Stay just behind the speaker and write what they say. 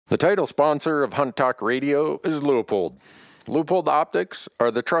The title sponsor of Hunt Talk Radio is Leupold. Leupold optics are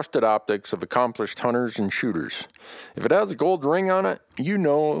the trusted optics of accomplished hunters and shooters. If it has a gold ring on it, you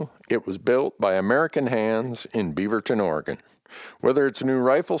know it was built by American hands in Beaverton, Oregon. Whether it's a new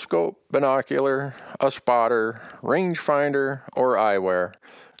rifle scope, binocular, a spotter, rangefinder, or eyewear,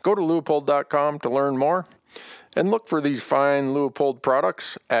 go to Leupold.com to learn more and look for these fine Leupold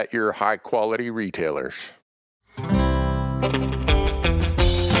products at your high-quality retailers.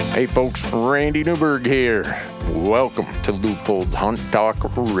 Hey folks, Randy Newberg here. Welcome to Leupold's Hunt Talk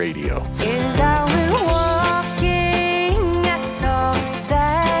Radio. As I went walking, I saw a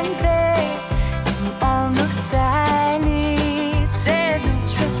sign there, and on the sign it said no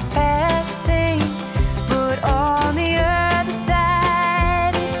trespassing, but on the other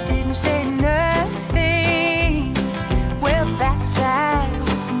side it didn't say nothing. Well, that side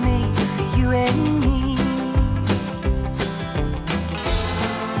was made for you and me.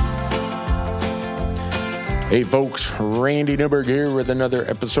 Hey folks, Randy Newberg here with another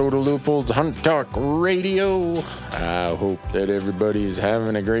episode of Leupold's Hunt Talk Radio. I hope that everybody is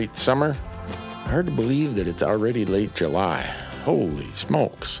having a great summer. Hard to believe that it's already late July. Holy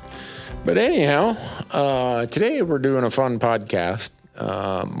smokes. But anyhow, today we're doing a fun podcast.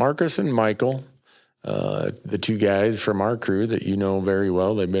 Marcus and Michael, the two guys from our crew that you know very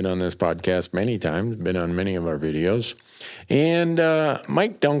well, they've been on this podcast many times, been on many of our videos. And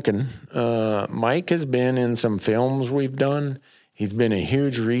Mike Duncan, Mike has been in some films we've done. He's been a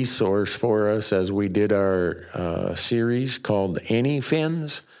huge resource for us as we did our series called Any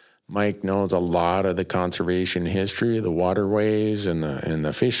Fins. Mike knows a lot of the conservation history of the waterways and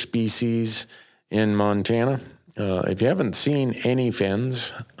the fish species in Montana. If you haven't seen Any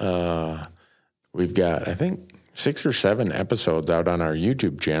Fins, we've got, I think, 6 or 7 episodes out on our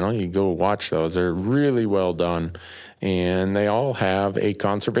YouTube channel. You go watch those. They're really well done. And they all have a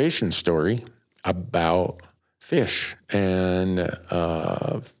conservation story about fish and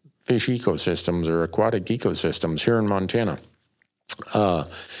fish ecosystems or aquatic ecosystems here in Montana. And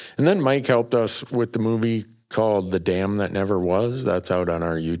then Mike helped us with the movie called The Dam That Never Was. That's out on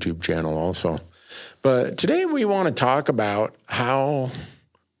our YouTube channel also. But today we want to talk about how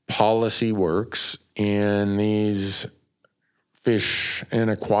policy works in these fish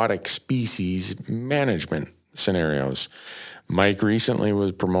and aquatic species management scenarios. Mike recently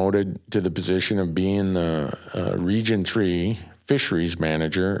was promoted to the position of being the Region 3 Fisheries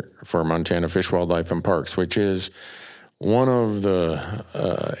Manager for Montana Fish, Wildlife, and Parks, which is one of the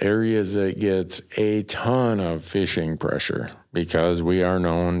areas that gets a ton of fishing pressure because we are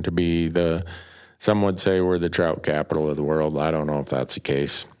known to be some would say we're the trout capital of the world. I don't know if that's the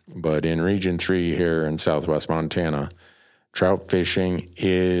case. But in Region 3 here in southwest Montana, trout fishing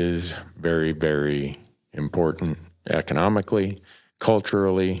is very, very important economically,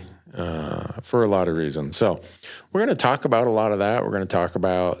 culturally, for a lot of reasons. So we're going to talk about a lot of that. We're going to talk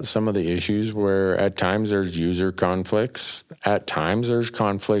about some of the issues where at times there's user conflicts. At times there's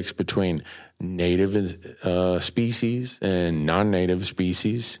conflicts between native species and non-native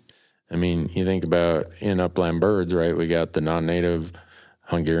species. I mean, you think about in upland birds, right? We got the non-native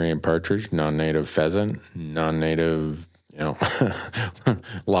Hungarian partridge, non-native pheasant, non-native,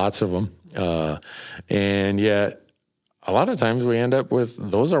 lots of them. And yet, a lot of times we end up with,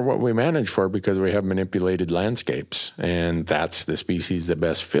 those are what we manage for because we have manipulated landscapes. And that's the species that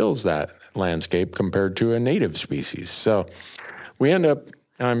best fills that landscape compared to a native species. So we end up,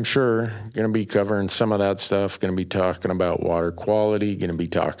 I'm sure, going to be covering some of that stuff, going to be talking about water quality, going to be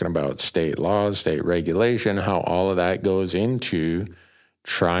talking about state laws, state regulation, how all of that goes into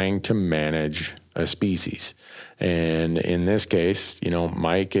trying to manage a species. And in this case,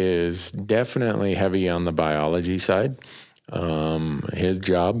 Mike is definitely heavy on the biology side. His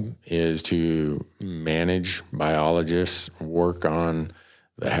job is to manage biologists, work on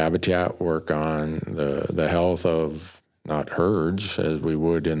the habitat, work on the health of not herds as we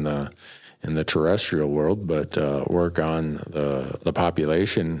would in the terrestrial world, but work on the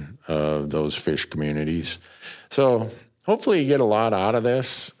population of those fish communities. So hopefully you get a lot out of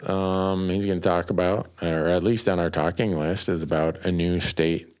this. He's going to talk about, or at least on our talking list, is about a new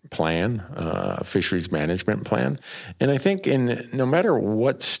state plan, fisheries management plan. And I think no matter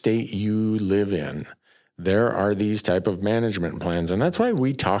what state you live in, there are these type of management plans. And that's why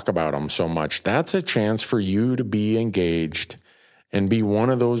we talk about them so much. That's a chance for you to be engaged and be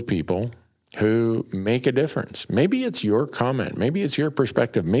one of those people who make a difference. Maybe it's your comment. Maybe it's your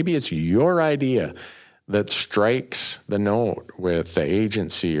perspective. Maybe it's your idea that strikes the note with the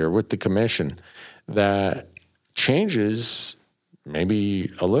agency or with the commission that changes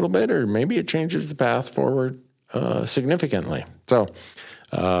maybe a little bit, or maybe it changes the path forward significantly. So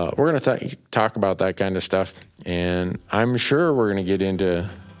we're going to talk about that kind of stuff. And I'm sure we're going to get into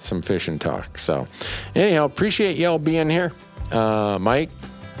some fishing talk. So anyhow, appreciate y'all being here. Mike,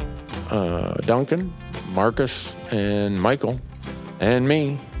 Duncan, Marcus, and Michael, and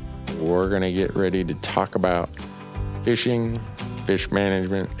me. We're going to get ready to talk about fishing, fish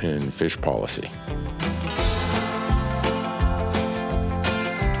management, and fish policy.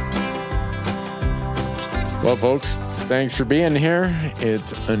 Well, folks, thanks for being here.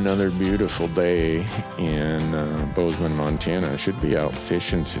 It's another beautiful day in Bozeman, Montana. I should be out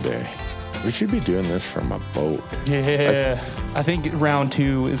fishing today. We should be doing this from a boat. Yeah, I think round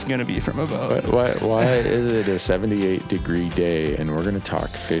 2 is going to be from a boat. Why is it a 78-degree day and we're going to talk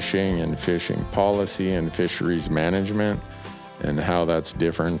fishing and fishing policy and fisheries management and how that's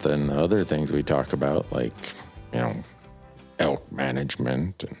different than the other things we talk about, like, elk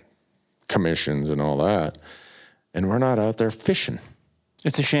management and commissions and all that, and we're not out there fishing.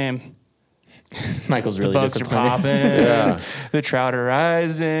 It's a shame. Michael's really the bugs disappointed. are popping. Yeah. The trout are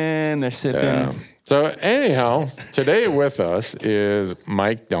rising. They're sipping. Yeah. So anyhow, today with us is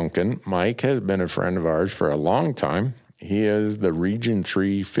Mike Duncan. Mike has been a friend of ours for a long time. He is the Region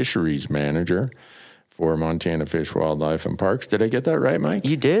 3 Fisheries Manager for Montana Fish, Wildlife, and Parks. Did I get that right, Mike?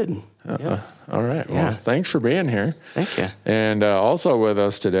 You did. Yeah. All right. Yeah. Well, thanks for being here. Thank you. And also with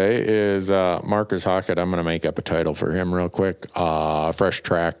us today is Marcus Hockett. I'm going to make up a title for him real quick. Fresh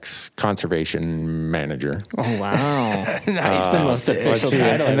Tracks Conservation Manager. Oh, wow. Nice. That's the most official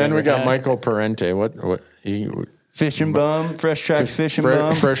title. And then we got had. Michael Parente. Fishing bum. Fresh Tracks Fishing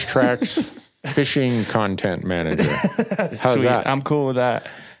Bum. Fresh Tracks Fishing Content Manager. How's Sweet. that? I'm cool with that.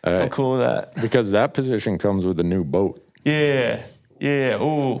 I'm cool with that. Because that position comes with a new boat. Yeah. Yeah.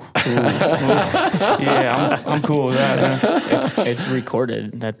 Ooh. Yeah, I'm cool with that, man. It's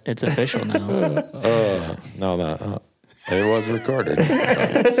recorded. That it's official now. No, it was recorded.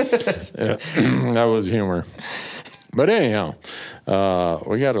 Yeah, that was humor. But anyhow,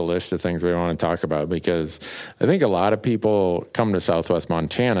 we got a list of things we want to talk about because I think a lot of people come to Southwest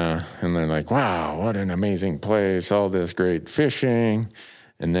Montana and they're like, wow, what an amazing place, all this great fishing.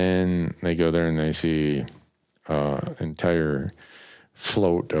 And then they go there and they see entire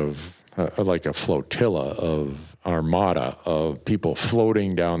float of, like a flotilla of armada of people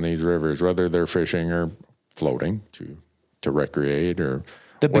floating down these rivers, whether they're fishing or floating to recreate or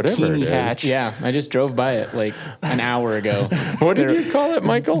The whatever bikini it is. hatch. Yeah, I just drove by it like an hour ago. What did you call it,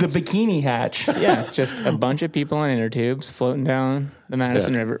 Michael? The bikini hatch. Yeah, just a bunch of people on inner tubes floating down the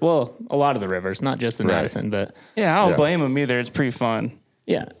Madison River. Well, a lot of the rivers, not just the Right. Madison, but Yeah, I don't Yeah. blame them either. It's pretty fun.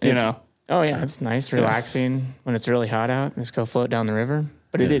 yeah. You it's- know. Oh, yeah, it's nice, relaxing when it's really hot out. Just go float down the river.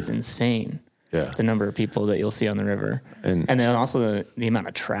 But it is insane, Yeah. the number of people that you'll see on the river. And- And then also the amount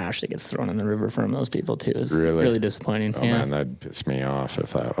of trash that gets thrown in the river from those people, too, is Really? really disappointing. Oh yeah. man, that'd piss me off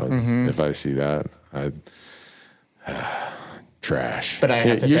if that was, if I see that. I'd trash. But I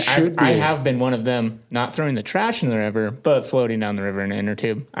have to You say, should I be. have been one of them, not throwing the trash in the river, but floating down the river in an inner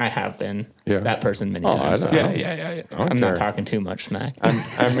tube. I have been that person many times. I So know. Yeah. I don't I'm not care. talking too much smack.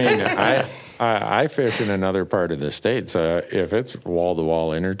 I mean, I fish in another part of the state, so if it's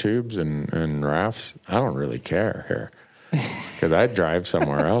wall-to-wall inner tubes and rafts, I don't really care here because I drive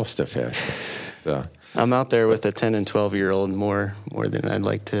somewhere else to fish. So I'm out there with a 10 and 12-year-old more than I'd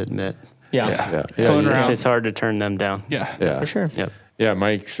like to admit. Yeah, Floating around. It's hard to turn them down. yeah, for sure. Yep. Yeah,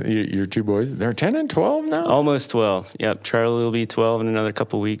 Mike's your two boys. They're 10 and 12 now. Almost 12. Yep. Charlie will be 12 in another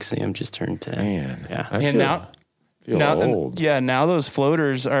couple weeks. Sam just turned 10. Man, Yeah. I And feel now, old. now those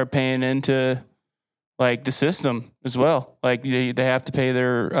floaters are paying into like the system as well. Like they have to pay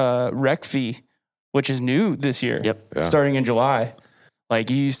their rec fee, which is new this year. Yep. Yeah. Starting in July. Like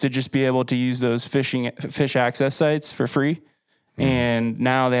you used to just be able to use those fish access sites for free, and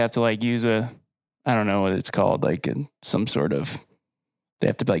now they have to like use I don't know what it's called, like some sort of. They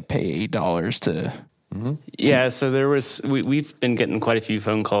have to like pay $8 to. Yeah. So we've been getting quite a few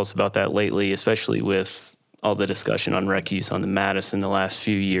phone calls about that lately, especially with all the discussion on rec use on the Madison the last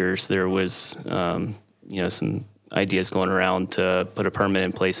few years. There was, some ideas going around to put a permit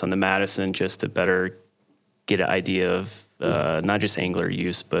in place on the Madison just to better get an idea of not just angler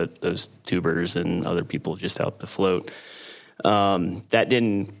use, but those tubers and other people just out to float. That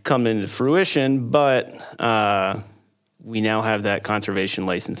didn't come into fruition, but we now have that conservation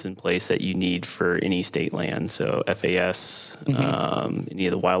license in place that you need for any state land. So FAS, any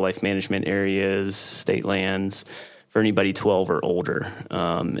of the wildlife management areas, state lands, for anybody 12 or older,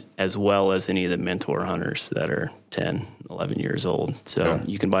 as well as any of the mentor hunters that are 10, 11 years old. So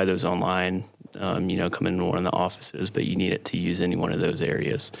you can buy those online, come into one of the offices, but you need it to use any one of those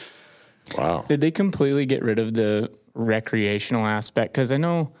areas. Wow. Did they completely get rid of the recreational aspect? Because I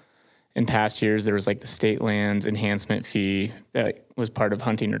know in past years there was like the state lands enhancement fee that was part of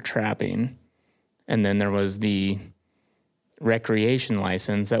hunting or trapping, and then there was the recreation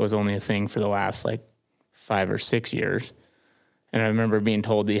license that was only a thing for the last like 5 or 6 years. And I remember being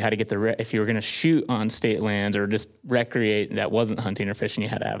told that you had to get if you were going to shoot on state lands or just recreate that wasn't hunting or fishing, you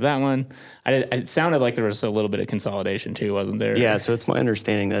had to have that one. It sounded like there was a little bit of consolidation too, wasn't there? Yeah, so it's my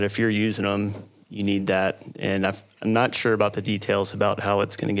understanding that if you're using them, you need that. And I'm not sure about the details about how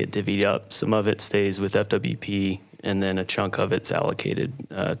it's going to get divvied up. Some of it stays with FWP, and then a chunk of it's allocated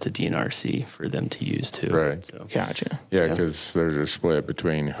to DNRC for them to use too. Right. So. Gotcha. Yeah, because there's a split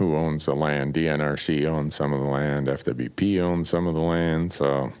between who owns the land. DNRC owns some of the land. FWP owns some of the land.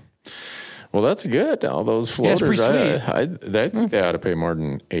 So, well, that's good. All those floaters, I think they ought to pay more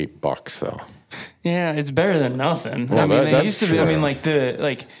than $8 though. Yeah, it's better than nothing. Well, I mean, they used to be. true. I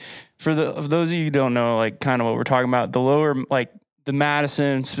mean, for those of you who don't know, like kind of what we're talking about, the lower, like the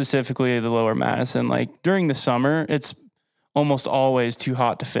Madison, specifically the lower Madison, like during the summer, it's almost always too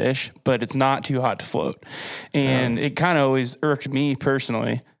hot to fish, but it's not too hot to float. And it kind of always irked me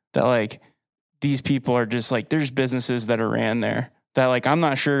personally that like these people are just like, there's businesses that are ran there that like, I'm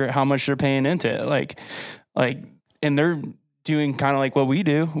not sure how much they're paying into it. Like, and they're doing kind of like what we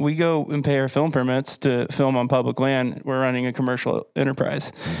do. We go and pay our film permits to film on public land. We're running a commercial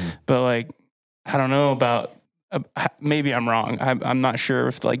enterprise, but like, I don't know about, maybe I'm wrong. I'm not sure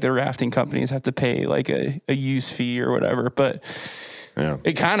if like the rafting companies have to pay like a use fee or whatever, but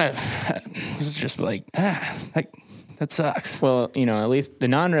it kind of was just like, that sucks. Well, at least the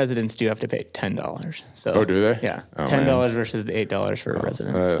non-residents do have to pay $10. So, do they? Yeah, Oh, $10 man. versus the $8 for a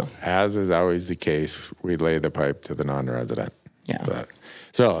resident. As is always the case, we lay the pipe to the non-resident. Yeah.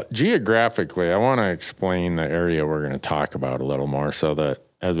 So geographically, I want to explain the area we're going to talk about a little more so that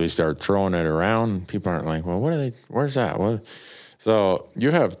as we start throwing it around, people aren't like, well, where's that? What? So you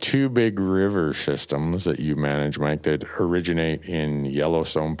have 2 big river systems that you manage, Mike, that originate in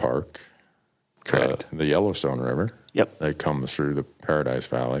Yellowstone Park. Correct. The Yellowstone River. Yep. That comes through the Paradise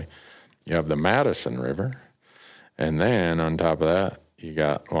Valley. You have the Madison River. And then on top of that, you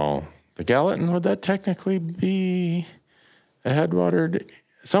got, the Gallatin, would that technically be a headwatered?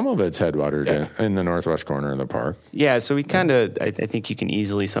 Some of it's headwatered in the northwest corner of the park. Yeah, so we kind of, I think you can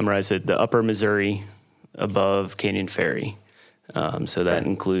easily summarize it, the upper Missouri above Canyon Ferry. So that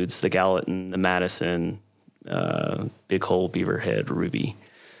includes the Gallatin, the Madison, Big Hole, Beaverhead, Ruby.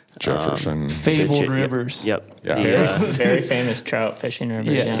 Jefferson. Fabled rivers. Yep. Yeah. Very famous trout fishing rivers.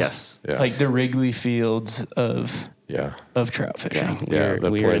 Yes. Yes. Yeah. Like the Wrigley Fields of trout fishing.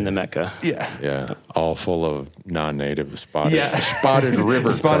 We're in the Mecca. Yeah, all full of non-native spotted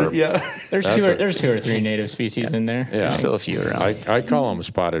river carp. There's 2 or 3 native species in there. Yeah, There's still a few around. I call them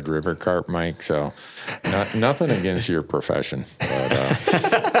spotted river carp, Mike. So, nothing against your profession, but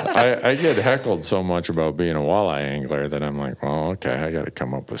I get heckled so much about being a walleye angler that I'm like, well, okay, I got to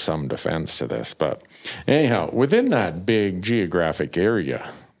come up with some defense to this. But anyhow, within that big geographic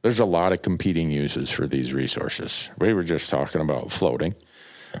area, there's a lot of competing uses for these resources. We were just talking about floating.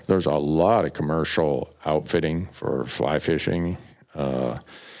 There's a lot of commercial outfitting for fly fishing.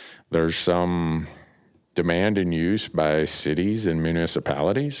 There's some demand and use by cities and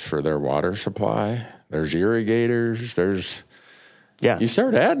municipalities for their water supply. There's irrigators. You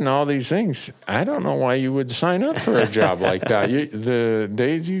start adding all these things. I don't know why you would sign up for a job like that. The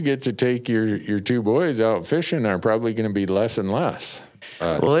days you get to take your 2 boys out fishing are probably going to be less and less.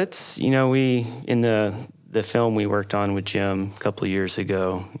 Well, it's, we, in the film we worked on with Jim a couple of years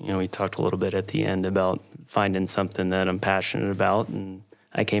ago, we talked a little bit at the end about finding something that I'm passionate about. And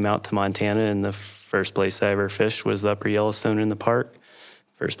I came out to Montana, and the first place I ever fished was the Upper Yellowstone in the park.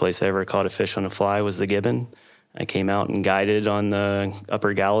 First place I ever caught a fish on a fly was the gibbon. I came out and guided on the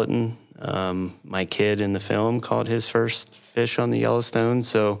Upper Gallatin. My kid in the film caught his first fish on the Yellowstone.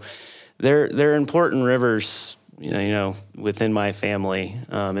 So they're important rivers, within my family,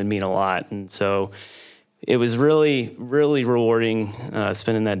 and mean a lot. And so it was really, really rewarding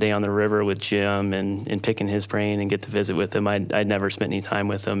spending that day on the river with Jim and picking his brain and get to visit with him. I'd never spent any time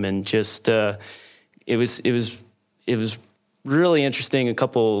with him, and just it was really interesting. A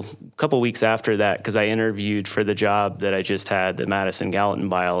couple weeks after that, because I interviewed for the job that I just had, the Madison Gallatin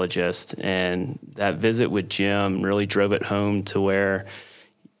biologist, and that visit with Jim really drove it home to where,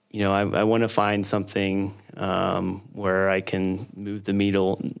 I want to find something where I can move the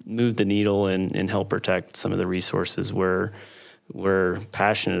needle and help protect some of the resources we're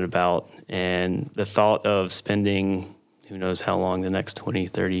passionate about. And the thought of spending, who knows how long, the next 20,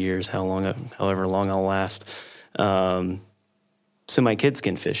 30 years, however long I'll last, so my kids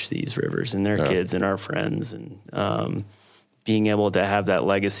can fish these rivers and their kids and our friends, and being able to have that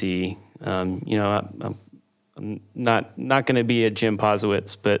legacy. I'm not going to be a Jim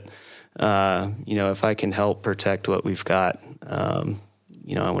Posowitz, but if I can help protect what we've got, I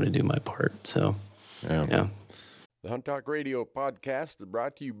want to do my part. So, yeah. The Hunt Talk Radio podcast is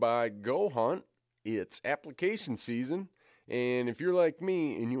brought to you by Go Hunt. It's application season, and if you're like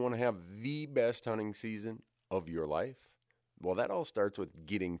me and you want to have the best hunting season of your life, well, that all starts with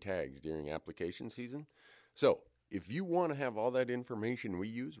getting tags during application season. So if you want to have all that information we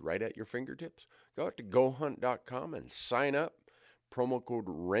use right at your fingertips, go out to gohunt.com and sign up. Promo code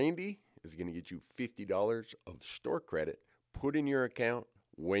Randy is going to get you $50 of store credit put in your account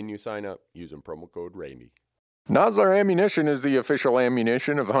when you sign up using promo code Randy. Nosler Ammunition is the official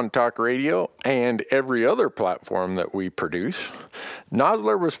ammunition of Hunt Talk Radio and every other platform that we produce.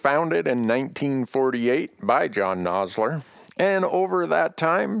 Nosler was founded in 1948 by John Nosler, and over that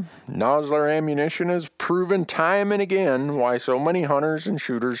time, Nosler Ammunition has proven time and again why so many hunters and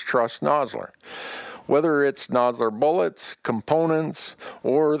shooters trust Nosler. Whether it's Nosler bullets, components,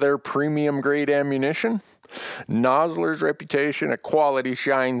 or their premium grade ammunition, Nosler's reputation of quality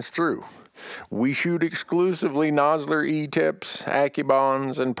shines through. We shoot exclusively Nosler E-tips,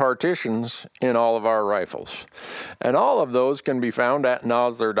 Accubons, and partitions in all of our rifles. And all of those can be found at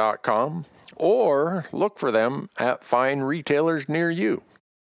nosler.com or look for them at fine retailers near you.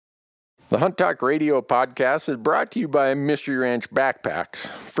 The Hunt Talk Radio podcast is brought to you by Mystery Ranch Backpacks.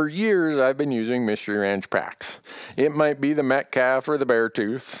 For years, I've been using Mystery Ranch packs. It might be the Metcalf or the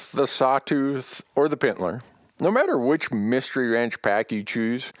Beartooth, the Sawtooth, or the Pintler. No matter which Mystery Ranch pack you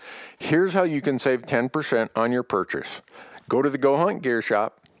choose, here's how you can save 10% on your purchase. Go to the Go Hunt gear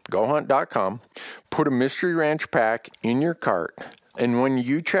shop, gohunt.com, put a Mystery Ranch pack in your cart, and when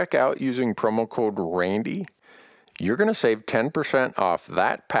you check out using promo code RANDY, you're going to save 10% off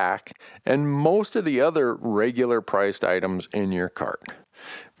that pack and most of the other regular priced items in your cart.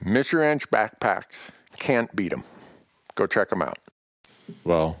 Mystery Ranch backpacks, can't beat them. Go check them out.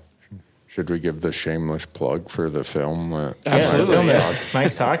 Well, should we give the shameless plug for the film? Absolutely. The film that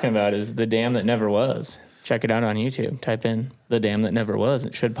Mike's talking about is The Dam That Never Was. Check it out on YouTube. Type in The Dam That Never Was.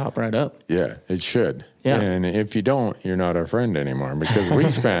 It should pop right up. Yeah, it should. Yeah. And if you don't, you're not our friend anymore because we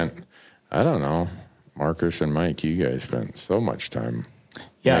spent, I don't know, Marcus and Mike, you guys spent so much time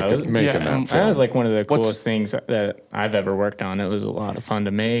making that film. That was like one of the coolest things that I've ever worked on. It was a lot of fun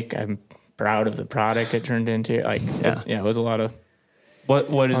to make. I'm proud of the product it turned into. It was a lot of...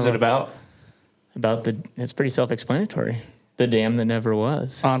 What is it about? It's pretty self-explanatory. The dam that never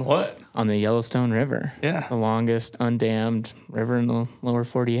was. On what? On the Yellowstone River. Yeah. The longest undammed river in the lower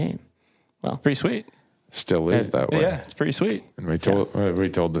 48. Well, pretty sweet. Still is that way. Yeah, it's pretty sweet. And we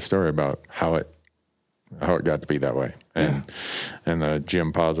told the story about how it got to be that way. And the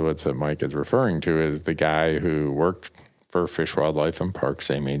Jim Posowitz that Mike is referring to is the guy who worked for Fish, Wildlife, and Parks,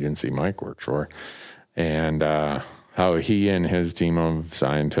 same agency Mike works for. And how he and his team of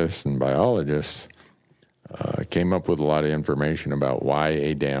scientists and biologists came up with a lot of information about why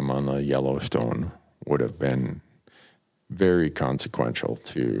a dam on the Yellowstone would have been very consequential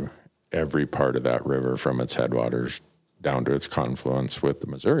to every part of that river from its headwaters down to its confluence with the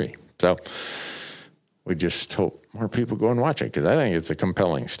Missouri. So we just hope more people go and watch it because I think it's a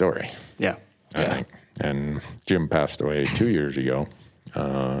compelling story. Yeah. I think. And Jim passed away 2 years ago,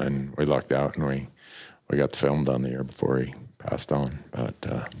 and we lucked out and we got the film done the year before he passed on.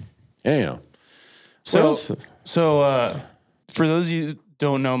 But anyhow. So for those of you who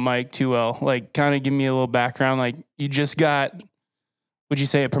don't know Mike too well, like kind of give me a little background. Like you just got, would you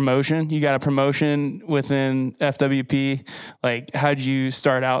say a promotion? You got a promotion within FWP. Like how'd you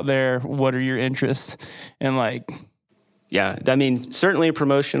start out there? What are your interests? And like... Yeah, I mean, certainly a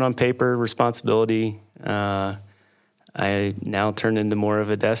promotion on paper, responsibility. I now turn into more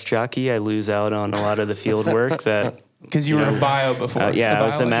of a desk jockey. I lose out on a lot of the field work that... Because you were a bio before. I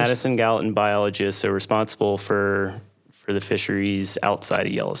was the Madison Gallatin biologist, so responsible for the fisheries outside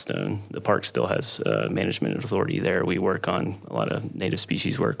of Yellowstone. The park still has management authority there. We work on a lot of native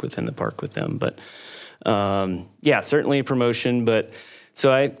species work within the park with them. But certainly a promotion. But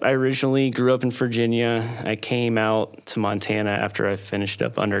so I originally grew up in Virginia. I came out to Montana after I finished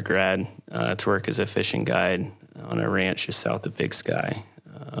up undergrad to work as a fishing guide on a ranch just south of Big Sky.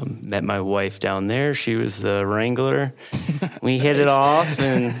 Met my wife down there. She was the wrangler. We hit it off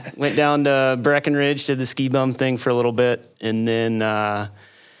and went down to Breckenridge, did the ski bum thing for a little bit. And then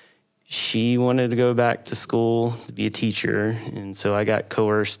she wanted to go back to school to be a teacher. And so I got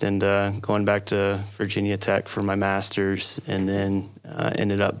coerced into going back to Virginia Tech for my master's and then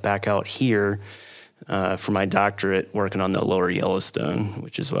ended up back out here for my doctorate working on the lower Yellowstone,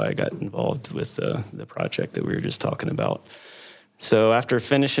 which is why I got involved with the project that we were just talking about. So after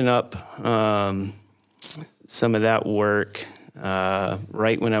finishing up some of that work,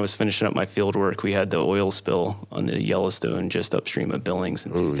 right when I was finishing up my field work, we had the oil spill on the Yellowstone just upstream of Billings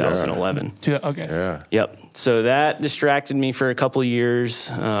in 2011. Okay. Yeah. Yep. So that distracted me for a couple of years.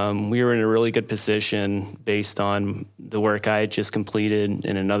 We were in a really good position based on the work I had just completed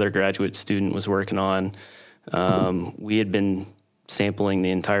and another graduate student was working on. We had been sampling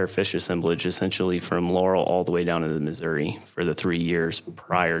the entire fish assemblage essentially from Laurel all the way down to the Missouri for the 3 years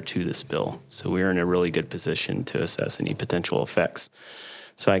prior to the spill. So we were in a really good position to assess any potential effects.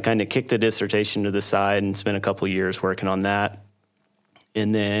 So I kind of kicked the dissertation to the side and spent a couple of years working on that.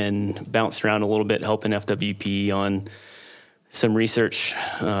 And then bounced around a little bit helping FWP on some research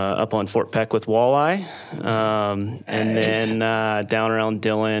up on Fort Peck with walleye. And then down around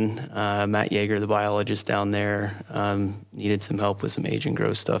Dillon, Matt Yeager, the biologist down there, needed some help with some age and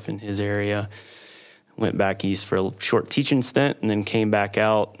growth stuff in his area. Went back east for a short teaching stint and then came back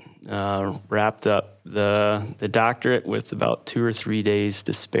out, wrapped up the doctorate with about 2 or 3 days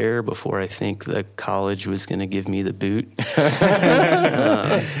to spare before I think the college was going to give me the boot.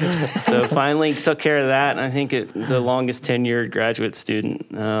 So finally took care of that. And I think the longest tenured graduate student,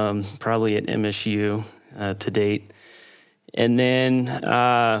 probably at MSU to date. And then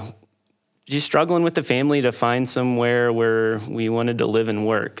just struggling with the family to find somewhere where we wanted to live and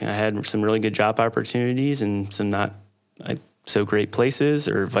work. I had some really good job opportunities and some not so great places,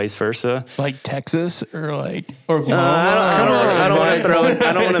 or vice versa. Like Texas, or like Oklahoma. I don't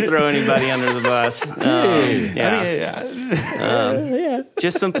want to throw anybody under the bus.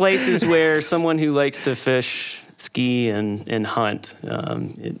 Just some places where someone who likes to fish, ski, and hunt,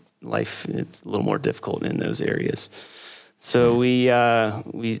 it's a little more difficult in those areas. So we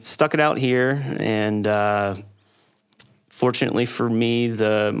stuck it out here, and fortunately for me,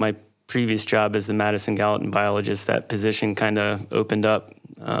 my previous job as the Madison Gallatin biologist, that position kind of opened up,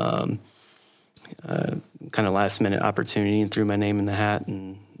 kind of last minute opportunity, and threw my name in the hat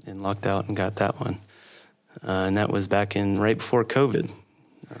and lucked out and got that one. And that was back right before COVID,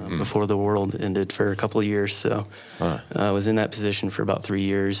 before the world ended for a couple of years. So I was in that position for about 3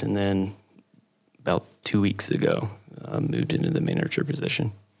 years, and then about 2 weeks ago, moved into the manager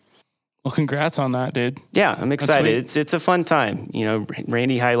position. Well, congrats on that, dude. Yeah, I'm excited. It's a fun time.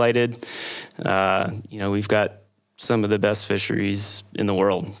 Randy highlighted, we've got some of the best fisheries in the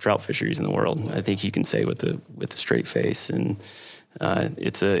world, trout fisheries in the world. I think you can say with a straight face. And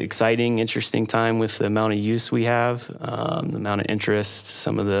it's an exciting, interesting time with the amount of use we have, the amount of interest,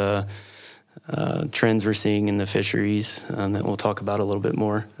 some of the trends we're seeing in the fisheries that we'll talk about a little bit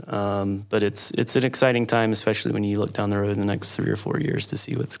more. But it's an exciting time, especially when you look down the road in the next 3 or 4 years to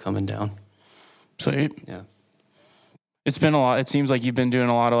see what's coming down. Sweet. Yeah. It's been a lot. It seems like you've been doing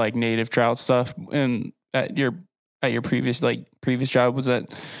a lot of like native trout stuff. And at your previous job, was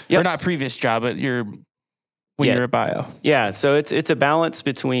that, or not previous job, but when you're a bio? Yeah. So it's a balance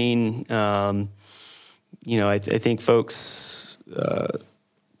between, I think folks,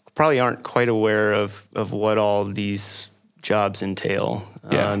 probably aren't quite aware of what all these jobs entail.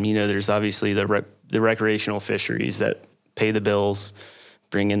 There's obviously the recreational fisheries that pay the bills,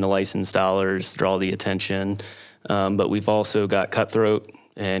 bring in the license dollars, draw the attention. But we've also got cutthroat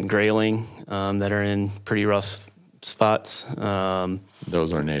and grayling that are in pretty rough spots.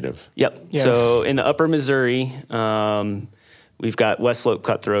 Those are native. Yep. Yeah. So in the upper Missouri, we've got West Slope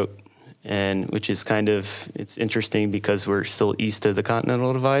cutthroat, which is it's interesting because we're still east of the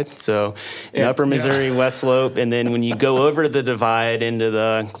Continental Divide. So in Upper Missouri, West Slope, and then when you go over the divide into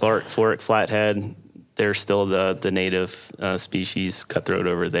the Clark Fork Flathead, there's still the native species cutthroat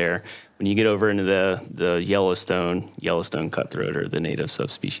over there. When you get over into the Yellowstone cutthroat are the native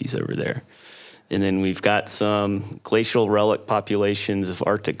subspecies over there. And then we've got some glacial relic populations of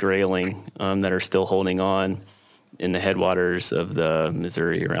Arctic grayling that are still holding on in the headwaters of the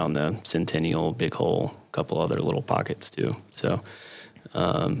Missouri around the Centennial, Big Hole, a couple other little pockets too. So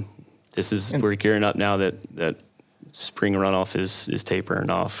we're gearing up now that spring runoff is tapering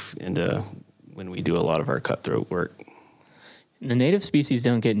off into when we do a lot of our cutthroat work. The native species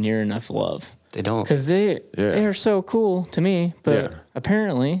don't get near enough love. They don't. Because they are so cool to me, but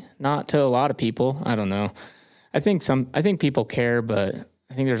apparently not to a lot of people. I don't know. I think people care, but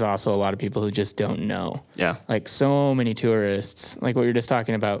I think there's also a lot of people who just don't know. Yeah. Like so many tourists, like what you're just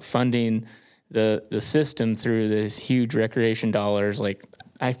talking about, funding the system through this huge recreation dollars. Like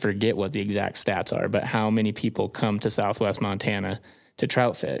I forget what the exact stats are, but how many people come to Southwest Montana to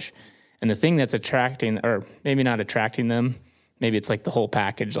trout fish. And the thing that's attracting, or maybe not attracting them, maybe it's like the whole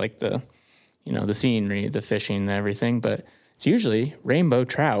package, like the the scenery, the fishing, and everything. But it's usually rainbow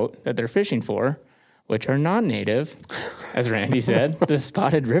trout that they're fishing for, which are non-native, as Randy said, the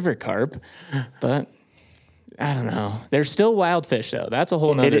spotted river carp. But I don't know. They're still wild fish, though. That's a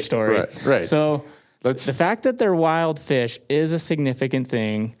whole nother story. Right. So the fact that they're wild fish is a significant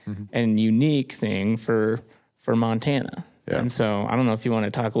thing and unique thing for Montana. Yeah. And so I don't know if you want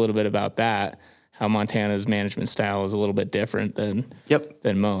to talk a little bit about that, how Montana's management style is a little bit different than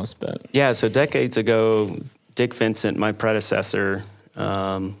most. But yeah, so decades ago, Dick Vincent, my predecessor,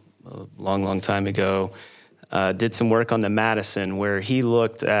 a long time ago, did some work on the Madison where he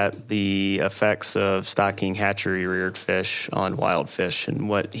looked at the effects of stocking hatchery-reared fish on wild fish. And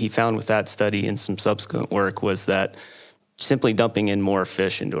what he found with that study and some subsequent work was that simply dumping in more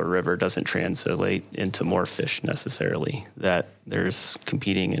fish into a river doesn't translate into more fish necessarily, that there's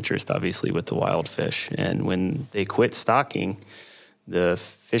competing interest, obviously, with the wild fish. And when they quit stocking, the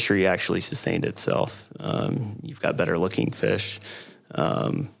fishery actually sustained itself. You've got better-looking fish.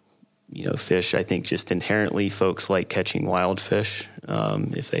 Fish, I think just inherently folks like catching wild fish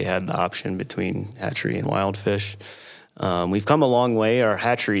if they had the option between hatchery and wild fish. We've come a long way. Our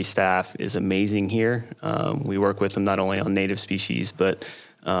hatchery staff is amazing here. We work with them not only on native species, but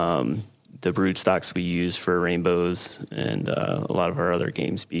the brood stocks we use for rainbows and a lot of our other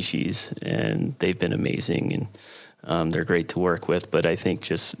game species. And they've been amazing, and they're great to work with. But I think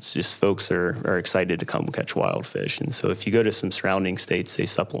just folks are excited to come catch wild fish. And so if you go to some surrounding states, they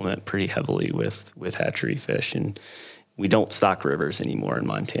supplement pretty heavily with hatchery fish. And we don't stock rivers anymore in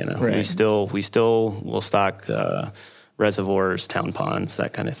Montana. Right. We still will stock reservoirs, town ponds,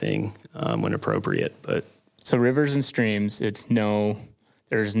 that kind of thing when appropriate. But so rivers and streams, there's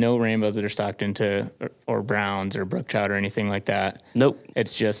no rainbows that are stocked into or browns or brook trout or anything like that. Nope.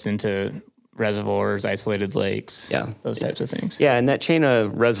 It's just into reservoirs, isolated lakes, those types of things. Yeah, and that chain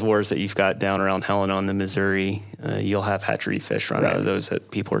of reservoirs that you've got down around Helena on the Missouri, you'll have hatchery fish run out of those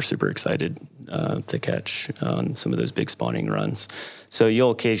that people are super excited to catch on some of those big spawning runs. So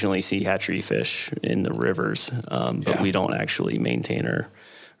you'll occasionally see hatchery fish in the rivers, but we don't actually maintain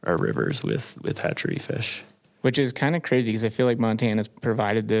our rivers with hatchery fish. Which is kind of crazy because I feel like Montana's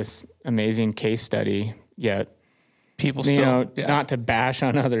provided this amazing case study, yet people still, not to bash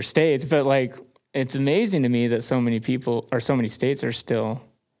on other states, but like it's amazing to me that so many people or so many states are still,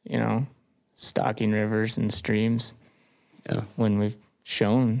 stocking rivers and streams. Yeah. When we've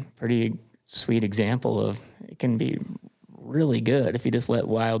shown pretty sweet example of it can be really good if you just let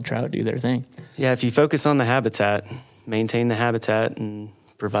wild trout do their thing. Yeah, if you focus on the habitat, maintain the habitat, and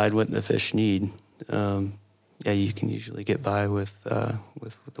provide what the fish need, you can usually get by with the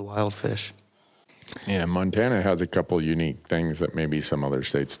wild fish. Yeah, Montana has a couple unique things that maybe some other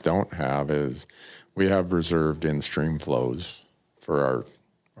states don't have. Is we have reserved in-stream flows for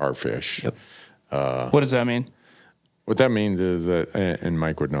our fish. Yep. What does that mean? What that means is that, and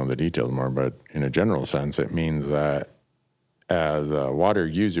Mike would know the details more, but in a general sense, it means that as a water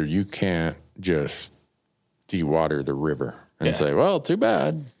user, you can't just dewater the river and say, well, too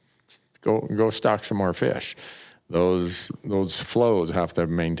bad, go stock some more fish. Those flows have to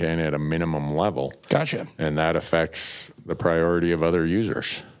maintain at a minimum level. Gotcha. And that affects the priority of other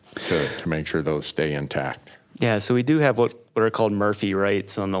users to make sure those stay intact. Yeah, so we do have what are called Murphy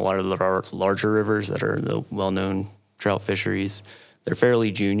rights on a lot of our larger rivers that are the well-known trout fisheries. They're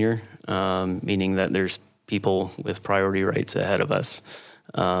fairly junior, meaning that there's people with priority rights ahead of us.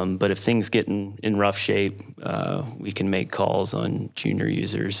 But if things get in rough shape, we can make calls on junior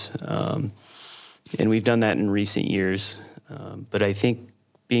users. And we've done that in recent years. But I think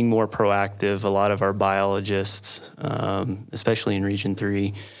being more proactive, a lot of our biologists, especially in Region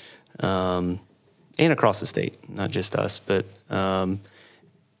 3, and across the state, not just us, but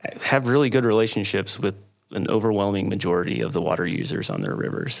have really good relationships with an overwhelming majority of the water users on their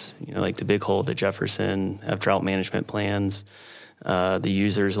rivers. Like the Big Hole, the Jefferson, have drought management plans. The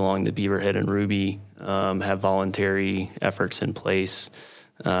users along the Beaverhead and Ruby have voluntary efforts in place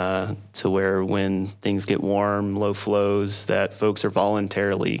to where when things get warm, low flows, that folks are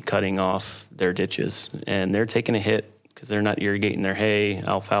voluntarily cutting off their ditches. And they're taking a hit because they're not irrigating their hay,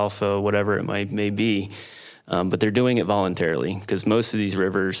 alfalfa, whatever it may be. But they're doing it voluntarily because most of these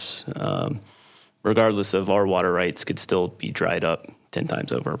rivers, regardless of our water rights, could still be dried up 10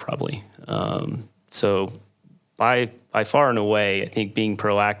 times over probably. So by far and away, I think being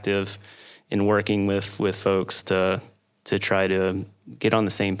proactive in working with folks to try to get on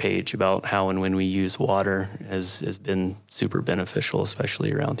the same page about how and when we use water has been super beneficial,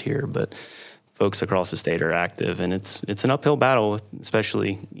 especially around here. But folks across the state are active, and it's an uphill battle,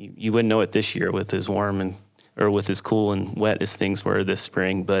 especially you wouldn't know it this year with as warm or with as cool and wet as things were this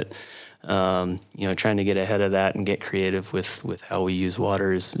spring. But Trying to get ahead of that and get creative with how we use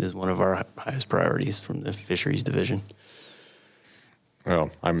water is one of our highest priorities from the fisheries division.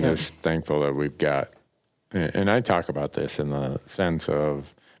 Well, I'm just thankful that we've got, and I talk about this in the sense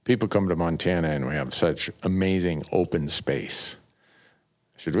of people come to Montana and we have such amazing open space.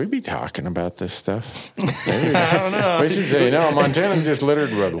 Should we be talking about this stuff? Maybe, I don't know. We should say, Montana's just littered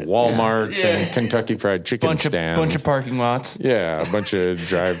with Walmarts and Kentucky Fried Chicken stands. Bunch of parking lots. Yeah, a bunch of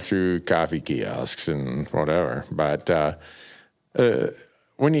drive-through coffee kiosks and whatever. But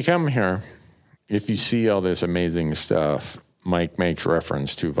when you come here, if you see all this amazing stuff, Mike makes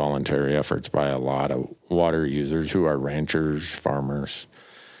reference to voluntary efforts by a lot of water users who are ranchers, farmers.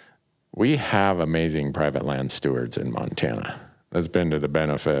 We have amazing private land stewards in Montana. That's been to the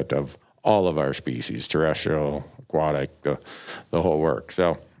benefit of all of our species, terrestrial, aquatic, the whole work.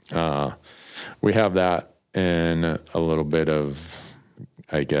 So we have that and a little bit of,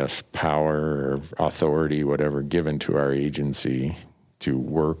 I guess, power or authority, whatever, given to our agency to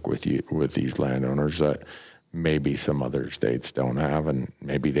work with these landowners that maybe some other states don't have, and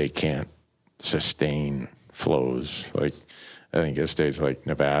maybe they can't sustain flows. Like I think it's states like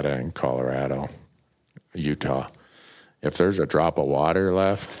Nevada and Colorado, Utah. If there's a drop of water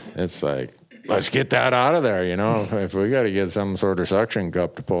left, it's like, let's get that out of there, If we got to get some sort of suction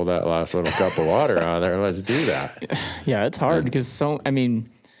cup to pull that last little cup of water out of there, let's do that. Yeah, it's hard because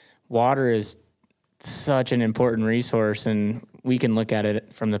water is such an important resource, and we can look at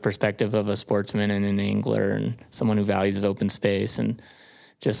it from the perspective of a sportsman and an angler and someone who values open space and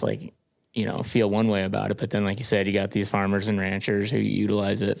just feel one way about it. But then, like you said, you got these farmers and ranchers who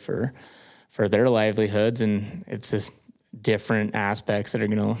utilize it for their livelihoods, and it's just different aspects that are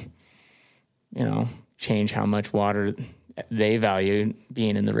going to, change how much water they value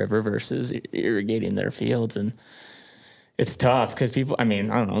being in the river versus irrigating their fields. And it's tough because people, I don't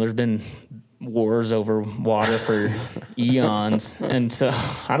know, there's been wars over water for eons. And so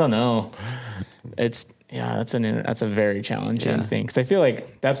I don't know. That's a very challenging thing. Cause I feel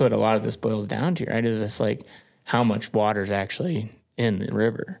like that's what a lot of this boils down to, right? Is this how much water is actually in the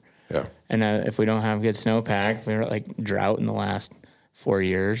river. Yeah. And if we don't have good snowpack, if we're drought in the last 4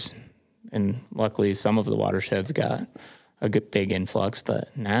 years, and luckily some of the watersheds got a good big influx,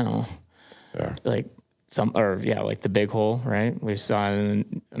 but now, the big hole, right? We saw,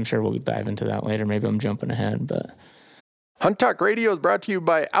 and I'm sure we'll dive into that later. Maybe I'm jumping ahead, but. Hunt Talk Radio is brought to you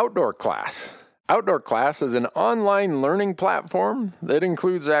by Outdoor Class. Outdoor Class is an online learning platform that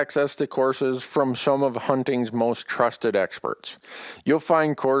includes access to courses from some of hunting's most trusted experts. You'll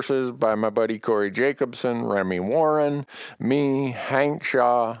find courses by my buddy Corey Jacobson, Remy Warren, me, Hank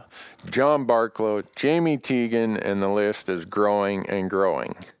Shaw, John Barklow, Jamie Teagan, and the list is growing and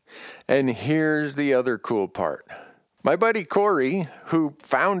growing. And here's the other cool part. My buddy Corey, who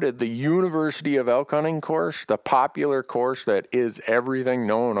founded the University of Elk Hunting course, the popular course that is everything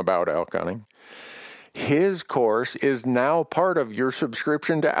known about elk hunting, his course is now part of your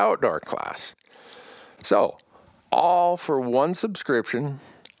subscription to Outdoor Class. So, all for one subscription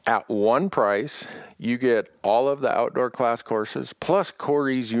at one price, you get all of the Outdoor Class courses plus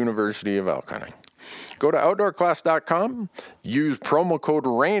Corey's University of Elk Hunting. Go to outdoorclass.com, use promo code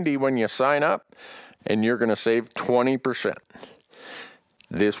Randy when you sign up, and you're going to save 20%.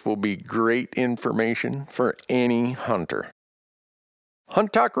 This will be great information for any hunter.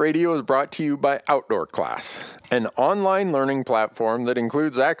 Hunt Talk Radio is brought to you by Outdoor Class, an online learning platform that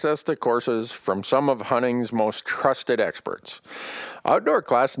includes access to courses from some of hunting's most trusted experts. Outdoor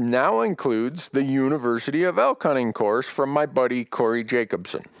Class now includes the University of Elk Hunting course from my buddy Corey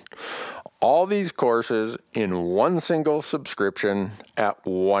Jacobson. All these courses in one single subscription at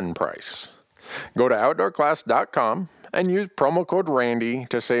one price. Go to outdoorclass.com and use promo code Randy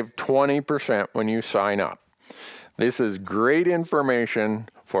to save 20% when you sign up. This is great information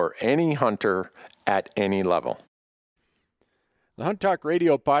for any hunter at any level. The Hunt Talk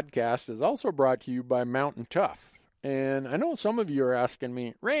Radio podcast is also brought to you by Mountain Tough. And I know some of you are asking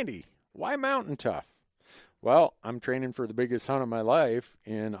me, Randy, why Mountain Tough? Well, I'm training for the biggest hunt of my life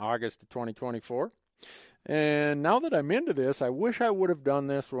in August of 2024. And now that I'm into this, I wish I would have done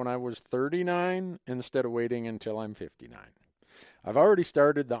this when I was 39 instead of waiting until I'm 59. I've already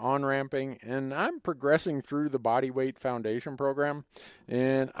started the on-ramping, and I'm progressing through the body weight foundation program,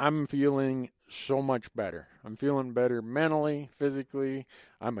 and I'm feeling so much better. I'm feeling better mentally, physically.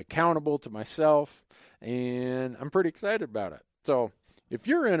 I'm accountable to myself, and I'm pretty excited about it. So if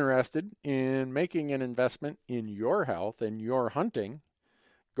you're interested in making an investment in your health and your hunting,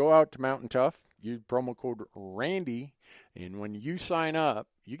 go out to Mountain Tough, use promo code Randy, and when you sign up,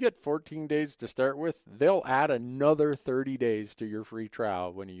 you get 14 days to start with. They'll add another 30 days to your free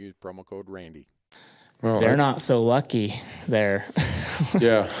trial when you use promo code Randy. Well, they're not so lucky there.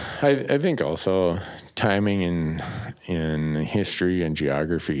 Yeah, I think also timing in history and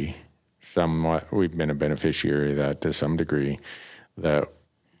geography, somewhat we've been a beneficiary of that to some degree, that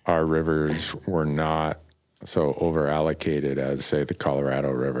our rivers were not so over allocated as, say, the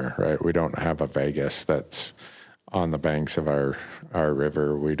Colorado River, right? We don't have a Vegas that's on the banks of our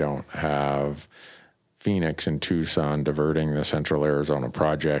river. We don't have Phoenix and Tucson diverting the Central Arizona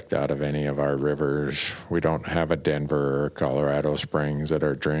project out of any of our rivers. We don't have a Denver or Colorado Springs that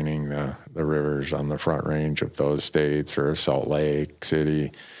are draining the rivers on the Front Range of those states, or Salt Lake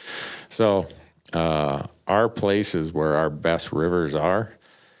City. So our places where our best rivers are,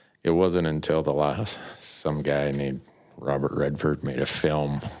 it wasn't until some guy named Robert Redford made a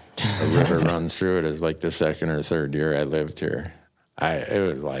film. The river runs through it. It's like the second or third year I lived here. It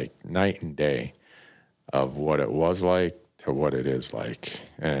was like night and day of what it was like to what it is like.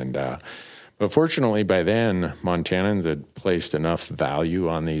 And but fortunately by then, Montanans had placed enough value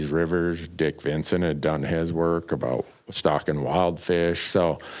on these rivers. Dick Vincent had done his work about stocking wild fish.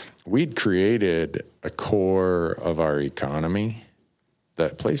 So we'd created a core of our economy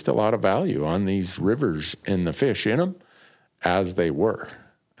that placed a lot of value on these rivers and the fish in them as they were.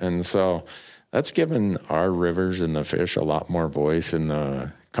 And so that's given our rivers and the fish a lot more voice in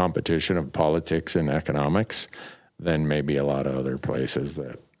the competition of politics and economics than maybe a lot of other places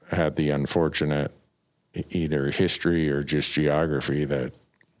that had the unfortunate either history or just geography that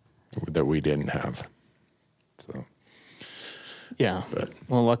we didn't have. So, yeah.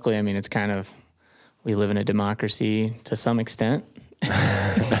 Well, luckily, I mean, it's kind of, we live in a democracy to some extent.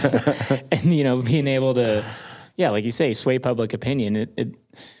 And, being able to, like you say, sway public opinion,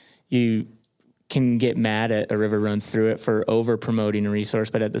 you can get mad at a river runs through it for over promoting a resource,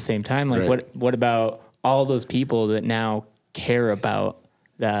 but at the same time, like what about all those people that now care about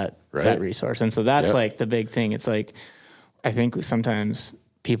that resource? And so that's like the big thing. It's like, I think sometimes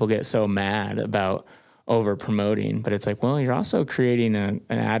people get so mad about over promoting, but it's like, well, you're also creating an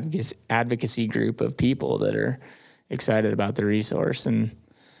advocacy group of people that are excited about the resource. And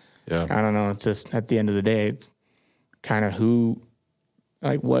I don't know, it's just at the end of the day, it's kind of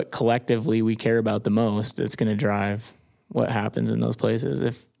what collectively we care about the most that's going to drive what happens in those places.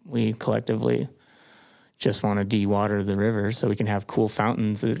 If we collectively just want to de-water the rivers so we can have cool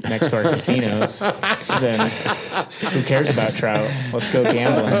fountains next to our casinos, then who cares about trout? Let's go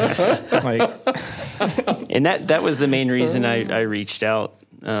gambling. And that was the main reason I reached out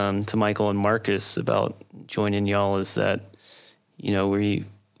to Michael and Marcus about joining y'all, is that, I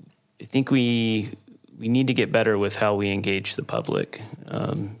think we need to get better with how we engage the public.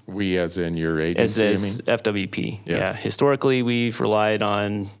 We as in your agency, as FWP. Yeah. Historically, we've relied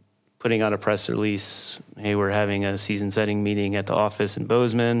on putting out a press release. Hey, we're having a season-setting meeting at the office in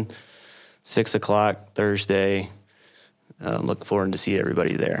Bozeman, 6:00 Thursday. Look forward to see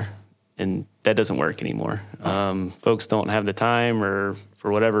everybody there. And that doesn't work anymore. Folks don't have the time, or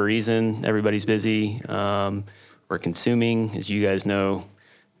for whatever reason, everybody's busy. We're consuming, as you guys know,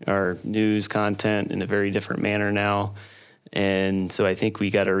 our news content in a very different manner now. And so I think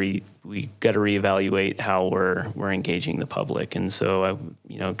we got to reevaluate how we're engaging the public. And so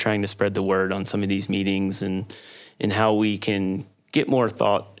trying to spread the word on some of these meetings and how we can get more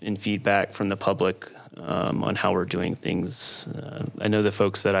thought and feedback from the public on how we're doing things. I know the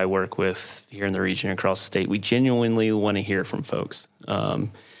folks that I work with here in the region, across the state, we genuinely want to hear from folks.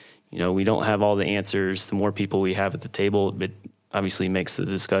 We don't have all the answers. The more people we have at the table, it obviously makes the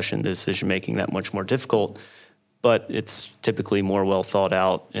decision-making that much more difficult, but it's typically more well thought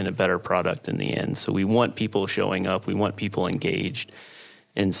out and a better product in the end. So we want people showing up. We want people engaged.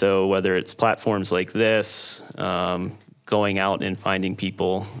 And so whether it's platforms like this, going out and finding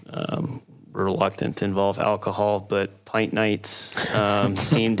people, we're reluctant to involve alcohol, but pint nights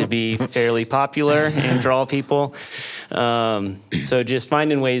seem to be fairly popular and draw people. So just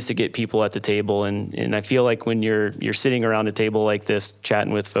finding ways to get people at the table. And I feel like when you're sitting around a table like this,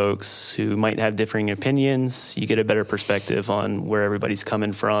 chatting with folks who might have differing opinions, you get a better perspective on where everybody's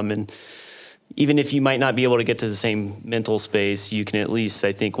coming from. And even if you might not be able to get to the same mental space, you can at least,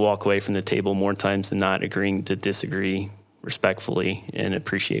 I think, walk away from the table more times than not agreeing to disagree respectfully and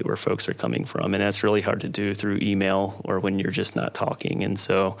appreciate where folks are coming from. And that's really hard to do through email or when you're just not talking. And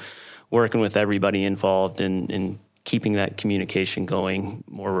so working with everybody involved and keeping that communication going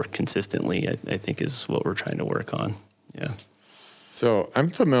more consistently, I think is what we're trying to work on. Yeah. So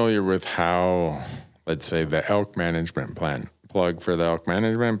I'm familiar with how, let's say, the elk management plan plug for the elk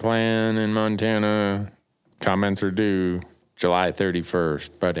management plan in Montana. Comments are due July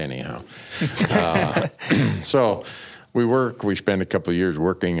 31st, but anyhow. So we spend a couple of years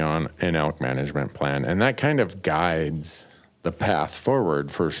working on an elk management plan, and that kind of guides the path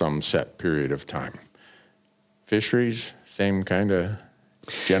forward for some set period of time. Fisheries, same kind of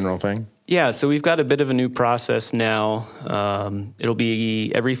general thing? Yeah, so we've got a bit of a new process now. It'll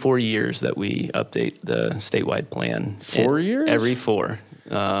be every 4 years that we update the statewide plan. 4 years? Every 4.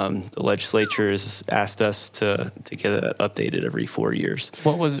 The legislature has asked us to get it updated every 4 years.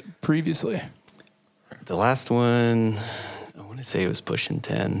 What was it previously? The last one, I want to say it was pushing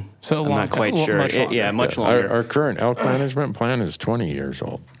 10. So I'm not quite sure. Much longer. Much longer. Our current elk management plan is 20 years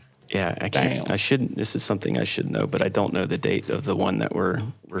old. Yeah, I can't. Damn. I shouldn't. This is something I should know, but I don't know the date of the one that we're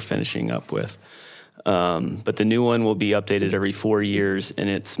finishing up with. But the new one will be updated every 4 years, and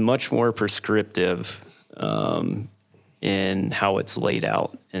it's much more prescriptive in how it's laid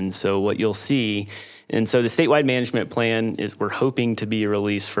out. And so what you'll see, and so the statewide management plan is we're hoping to be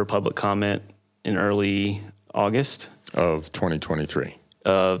released for public comment in early August Of 2023.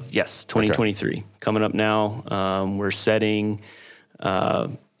 Yes, 2023 coming up now. We're setting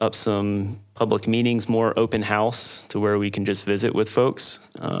up some public meetings, more open house to where we can just visit with folks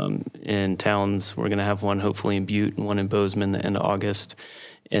in towns. We're going to have one hopefully in Butte and one in Bozeman the end of August.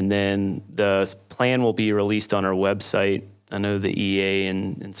 And then the plan will be released on our website. I know the EA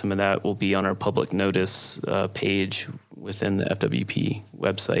and some of that will be on our public notice page within the FWP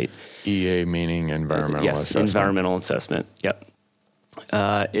website. EA meaning environmental assessment. Yes, environmental assessment. Yep.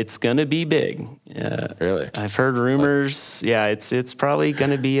 It's going to be big. Really? I've heard rumors. Yeah, it's probably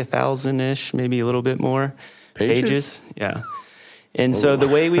going to be 1,000-ish, maybe a little bit more. Pages? Yeah. And so the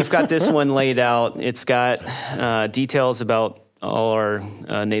way we've got this one laid out, it's got details about all our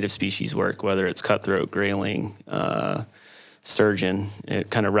native species work, whether it's cutthroat, grayling, sturgeon.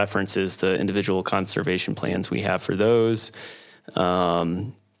 It kind of references the individual conservation plans we have for those.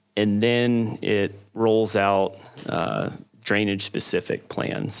 And then it rolls out drainage-specific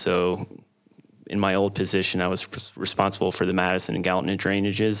plans. So in my old position, I was responsible for the Madison and Gallatin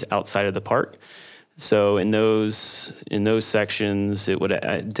drainages outside of the park. So in those sections, it would have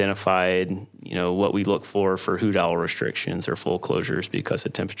identified, what we look for hoot owl restrictions or full closures because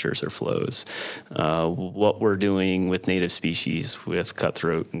of temperatures or flows. What we're doing with native species, with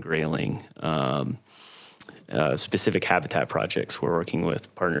cutthroat and grayling. Specific habitat projects. We're working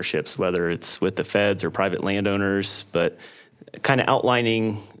with partnerships, whether it's with the feds or private landowners, but kind of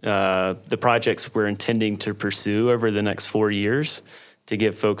outlining the projects we're intending to pursue over the next 4 years to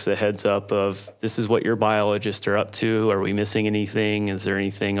give folks a heads up of this is what your biologists are up to. Are we missing anything? Is there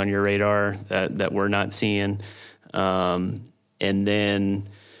anything on your radar that we're not seeing? And then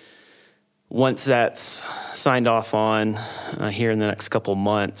once that's signed off on here in the next couple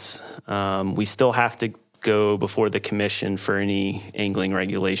months, we still have to go before the commission for any angling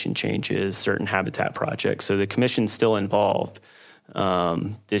regulation changes, certain habitat projects. So the commission's still involved.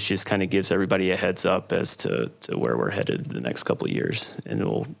 This just kind of gives everybody a heads up as to where we're headed the next couple of years. And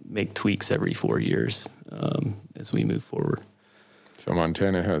we'll make tweaks every 4 years as we move forward. So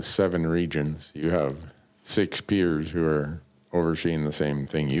Montana has 7 regions. You have 6 peers who are overseeing the same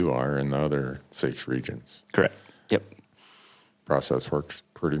thing you are in the other 6 regions. Correct. Yep. Process works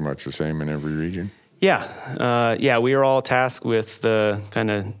pretty much the same in every region. Yeah. We are all tasked with the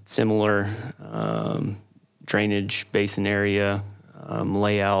kind of similar drainage basin area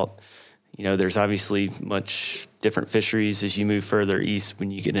layout. There's obviously much different fisheries as you move further east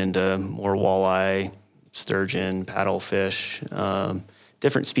when you get into more walleye, sturgeon, paddlefish.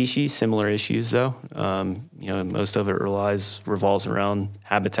 Different species, similar issues though. Most of it revolves around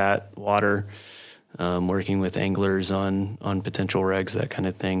habitat, water, working with anglers on potential regs, that kind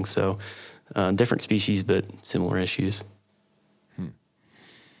of thing. So different species, but similar issues.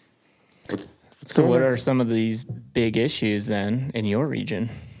 So what are some of these big issues then in your region?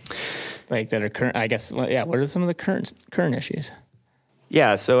 Like that are current, I guess, what are some of the current issues?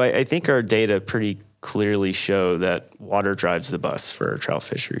 Yeah, so I think our data pretty clearly show that water drives the bus for our trout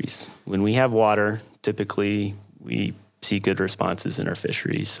fisheries. When we have water, typically we see good responses in our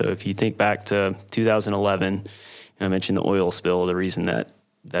fisheries. So if you think back to 2011, I mentioned the oil spill. The reason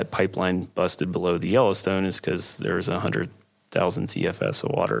that pipeline busted below the Yellowstone is because there was 100,000 CFS of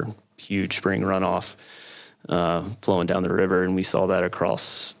water, huge spring runoff flowing down the river, and we saw that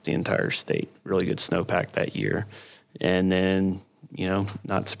across the entire state. Really good snowpack that year. And then,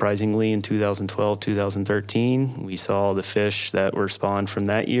 not surprisingly, in 2012, 2013, we saw the fish that were spawned from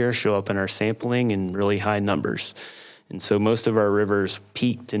that year show up in our sampling in really high numbers. And so most of our rivers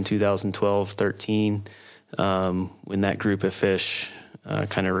peaked in 2012, 13. when that group of fish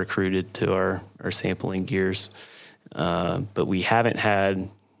kind of recruited to our sampling gears. But we haven't had,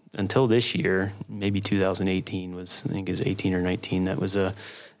 until this year, maybe 2018 was, I think it was 18 or 19, that was a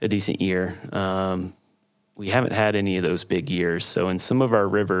decent year. We haven't had any of those big years. So in some of our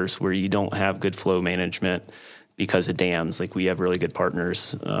rivers where you don't have good flow management because of dams, like we have really good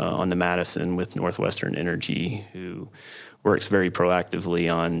partners on the Madison with Northwestern Energy, who works very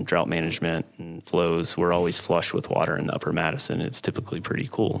proactively on drought management and flows. We're always flush with water in the upper Madison. It's typically pretty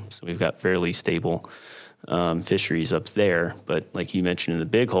cool. So we've got fairly stable fisheries up there. But like you mentioned in the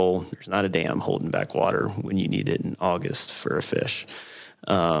Big Hole, there's not a dam holding back water when you need it in August for a fish.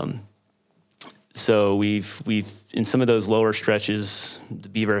 So we've in some of those lower stretches, the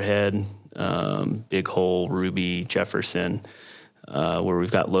Beaverhead, Big Hole, Ruby, Jefferson, where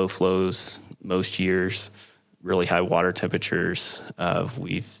we've got low flows most years, really high water temperatures,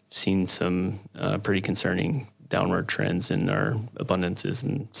 we've seen some pretty concerning downward trends in our abundances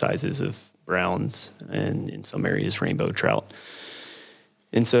and sizes of browns and in some areas rainbow trout.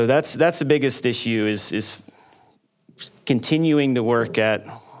 And so that's the biggest issue is continuing to work at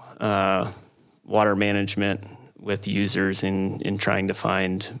water management with users in trying to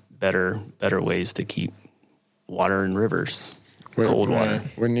find better ways to keep water in rivers, cold water.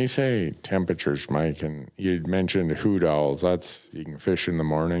 When you say temperatures, Mike, and you mentioned hoot owls, that's you can fish in the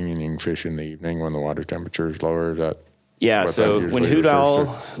morning and you can fish in the evening when the water temperature is lower. Is that so when hoot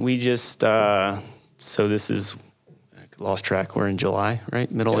owl, we just so this is I lost track. We're in July, right?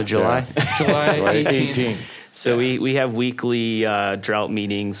 Middle of July. Yeah. July 18th. So we have weekly drought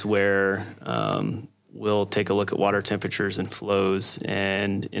meetings where we'll take a look at water temperatures and flows.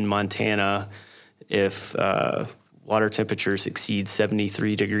 And in Montana, if water temperatures exceed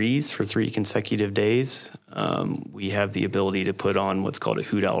 73 degrees for 3 consecutive days, we have the ability to put on what's called a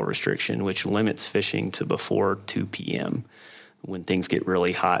hoot owl restriction, which limits fishing to before 2 p.m. when things get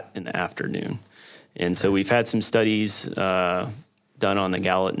really hot in the afternoon. And so we've had some studies done on the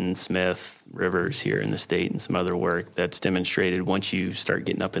Gallatin, Smith rivers here in the state and some other work that's demonstrated once you start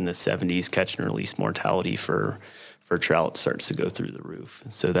getting up in the 70s, catch and release mortality for trout starts to go through the roof.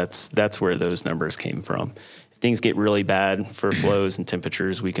 So that's where those numbers came from. If things get really bad for flows and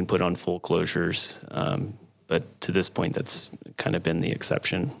temperatures, we can put on full closures. But to this point, that's kind of been the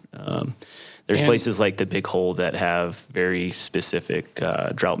exception. There's places like the Big Hole that have very specific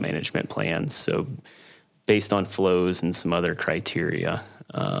drought management plans. So based on flows and some other criteria,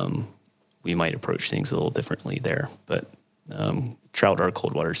 we might approach things a little differently there. But trout are a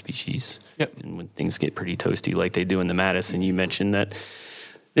cold water species. Yep. And when things get pretty toasty like they do in the Madison, you mentioned that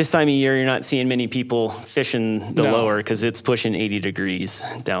this time of year, you're not seeing many people fishing the lower because it's pushing 80 degrees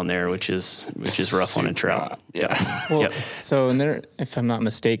down there, which is rough on a trout. Yeah. Well, so and there, if I'm not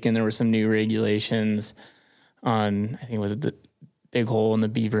mistaken, there were some new regulations on, I think it was the Big Hole and the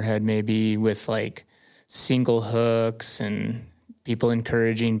Beaverhead maybe, with like single hooks and people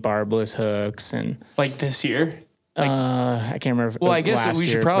encouraging barbless hooks and Like this year? I can't remember. Well, I guess last we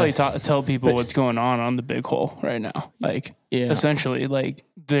should year, probably but- tell people what's going on the Big Hole right now. Like, Yeah. essentially, like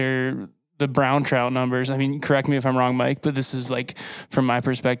the brown trout numbers. I mean, correct me if I'm wrong, Mike, but this is like, from my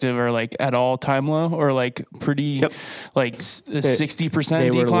perspective, are like at all time low or like pretty, like 60% They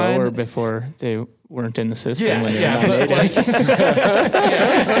decline. were lower before they weren't in the system. Yeah, when they yeah, were but like,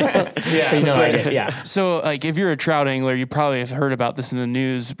 yeah, you know, but- yeah. So, like, if you're a trout angler, you probably have heard about this in the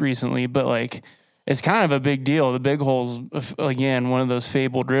news recently, but like, it's kind of a big deal. The Big Hole's, again, one of those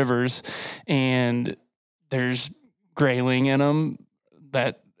fabled rivers, and there's grayling in them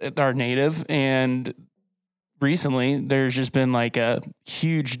that are native. And recently, there's just been like a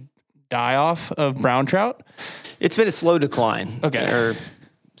huge die-off of brown trout. It's been a slow decline. Okay. Or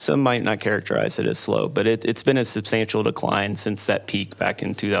some might not characterize it as slow, but it's been a substantial decline since that peak back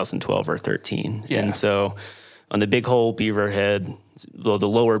in 2012 or 13. Yeah. And so on the Big Hole Beaverhead, well, the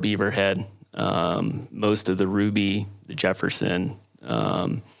lower Beaverhead, most of the Ruby, the Jefferson,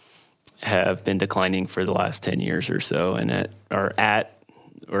 have been declining for the last 10 years or so and are at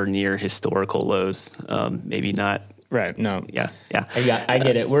or near historical lows. Maybe not. Right. No. Yeah. I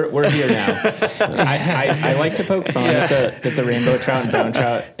get it. We're here now. I like to poke fun at the rainbow trout and brown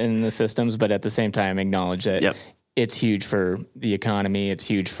trout in the systems, but at the same time acknowledge that it's huge for the economy. It's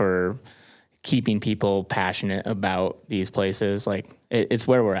huge for keeping people passionate about these places. Like it's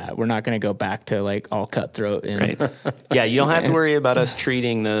where we're at. We're not going to go back to like all cutthroat. And, Right. Yeah, you don't have to worry about us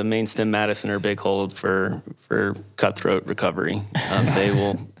treating the main stem Madison or Big Hole for cutthroat recovery. They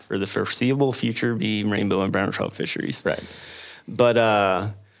will, for the foreseeable future, be rainbow and brown trout fisheries. Right.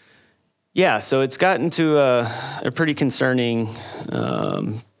 But so it's gotten to a pretty concerning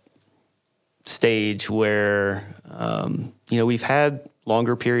stage where, we've had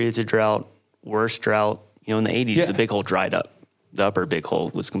longer periods of drought, worse drought. In the 80s, the big hole dried up. The upper big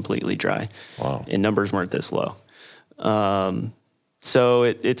hole was completely dry. Wow. And numbers weren't this low. So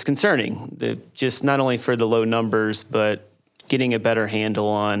it's concerning, just not only for the low numbers, but getting a better handle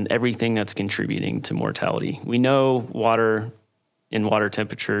on everything that's contributing to mortality. We know water and water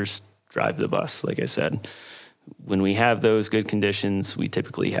temperatures drive the bus, like I said. When we have those good conditions, we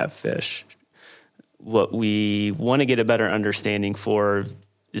typically have fish. What we want to get a better understanding for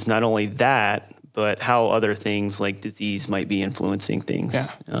is not only that, but how other things like disease might be influencing things.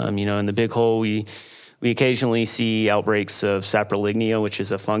 Yeah. In the big hole, we occasionally see outbreaks of saprolignia, which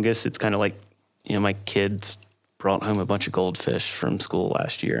is a fungus. It's kind of like, my kids brought home a bunch of goldfish from school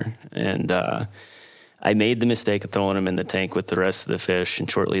last year. And I made the mistake of throwing them in the tank with the rest of the fish.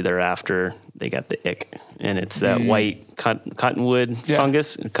 And shortly thereafter, they got the ick. And it's that white cottonwood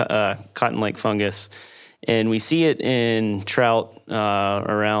fungus, cotton-like fungus. And we see it in trout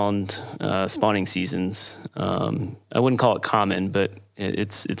around spawning seasons. I wouldn't call it common, but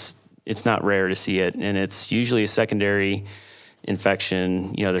it's not rare to see it. And it's usually a secondary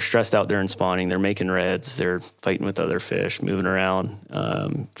infection. They're stressed out during spawning. They're making reds. They're fighting with other fish, moving around.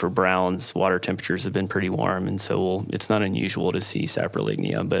 For browns, water temperatures have been pretty warm, and so it's not unusual to see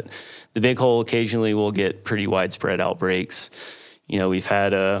saprolignia. But the big hole occasionally will get pretty widespread outbreaks. We've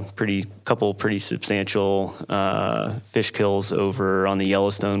had a couple pretty substantial fish kills over on the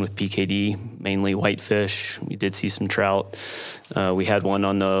Yellowstone with PKD, mainly whitefish. We did see some trout. We had one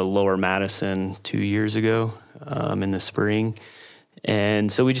on the lower Madison 2 years ago in the spring.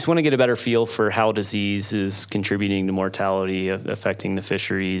 And so we just want to get a better feel for how disease is contributing to mortality, affecting the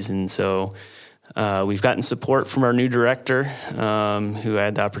fisheries. And so we've gotten support from our new director, who I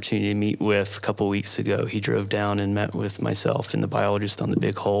had the opportunity to meet with a couple weeks ago. He drove down and met with myself and the biologist on the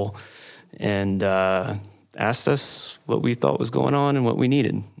big hole and asked us what we thought was going on and what we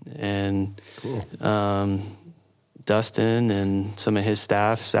needed. And Dustin and some of his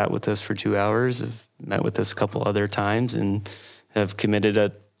staff sat with us for 2 hours, have met with us a couple other times, and have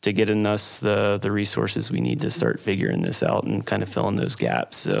committed to getting us the resources we need to start figuring this out and kind of filling those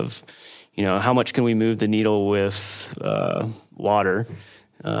gaps of, how much can we move the needle with water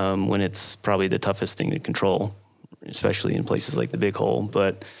when it's probably the toughest thing to control, especially in places like the big hole,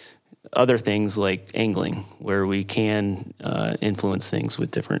 but other things like angling, where we can influence things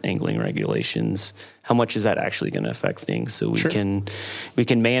with different angling regulations. How much is that actually going to affect things? So we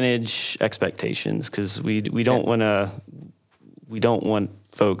can manage expectations, because we don't want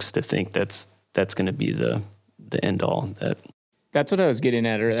folks to think that's going to be the end all. That's what I was getting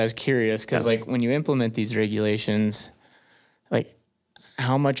at, or I was curious, because when you implement these regulations,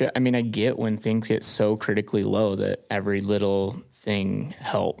 how much, I get when things get so critically low that every little thing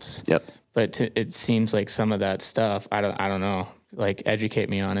helps. Yep. But it seems like some of that stuff, I don't know, educate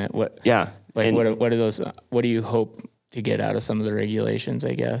me on it. What are those, what do you hope to get out of some of the regulations,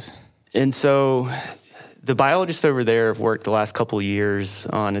 I guess? And so the biologists over there have worked the last couple of years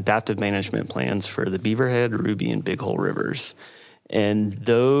on adaptive management plans for the Beaverhead, Ruby, and Big Hole rivers. And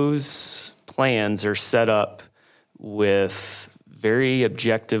those plans are set up with very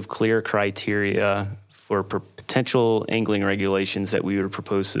objective, clear criteria for potential angling regulations that we would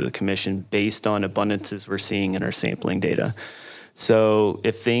propose to the commission based on abundances we're seeing in our sampling data. So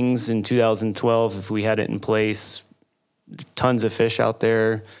if things in 2012, if we had it in place, tons of fish out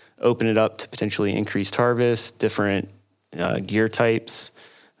there, open it up to potentially increased harvest, different gear types.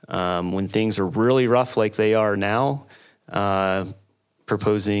 When things are really rough like they are now,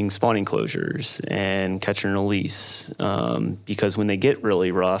 proposing spawning closures and catch and release, because when they get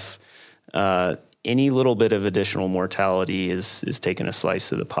really rough, any little bit of additional mortality is taking a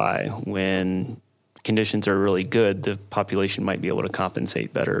slice of the pie. When conditions are really good, the population might be able to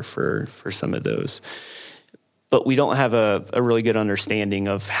compensate better for some of those. But we don't have a really good understanding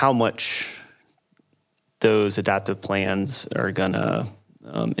of how much those adaptive plans are going to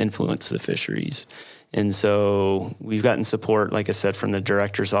influence the fisheries. And so we've gotten support, like I said, from the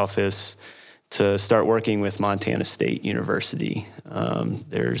director's office to start working with Montana State University.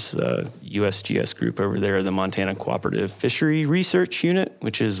 There's the USGS group over there, the Montana Cooperative Fishery Research Unit,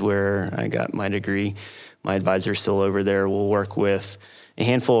 which is where I got my degree. My advisor's still over there. We'll work with a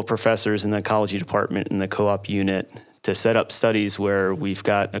handful of professors in the ecology department and the co-op unit to set up studies where we've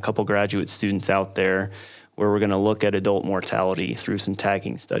got a couple graduate students out there where we're going to look at adult mortality through some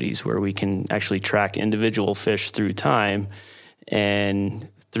tagging studies where we can actually track individual fish through time, and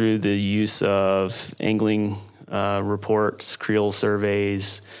through the use of angling reports, creel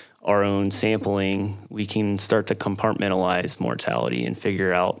surveys, our own sampling, we can start to compartmentalize mortality and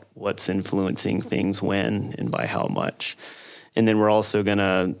figure out what's influencing things when and by how much. And then we're also going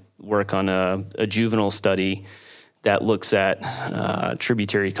to work on a juvenile study that looks at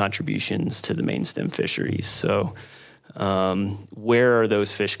tributary contributions to the main stem fisheries. So where are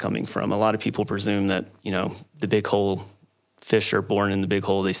those fish coming from? A lot of people presume that, the big hole fish are born in the big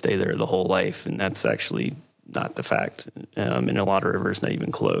hole, they stay there the whole life, and that's actually not the fact. In a lot of rivers, not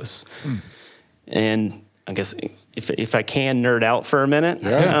even close. And I guess if I can nerd out for a minute,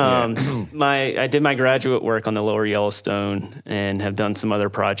 I did my graduate work on the Lower Yellowstone and have done some other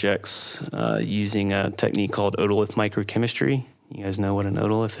projects using a technique called otolith microchemistry. You guys know what an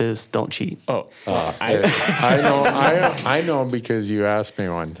otolith is? Don't cheat. I know because you asked me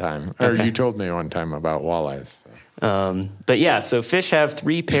one time, or you told me one time about walleyes. So fish have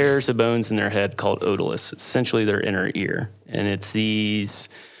 3 pairs of bones in their head called otoliths, essentially their inner ear. And it's these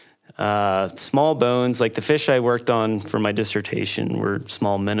small bones, like the fish I worked on for my dissertation were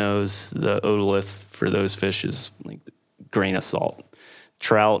small minnows. The otolith for those fish is like a grain of salt.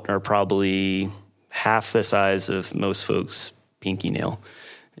 Trout are probably half the size of most folks' pinky nail.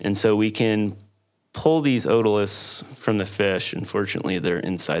 And so we can pull these otoliths from the fish. Unfortunately, they're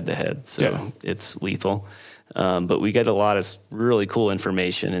inside the head, so it's lethal. But we get a lot of really cool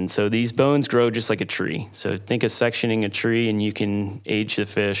information. And so these bones grow just like a tree. So think of sectioning a tree, and you can age the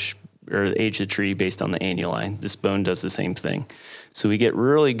fish or age the tree based on the annuli. This bone does the same thing. So we get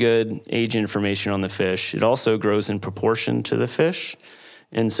really good age information on the fish. It also grows in proportion to the fish.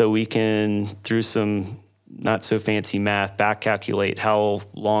 And so we can, through some not so fancy math, back calculate how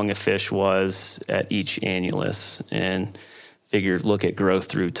long a fish was at each annulus and look at growth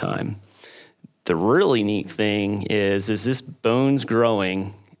through time. The really neat thing is this bone's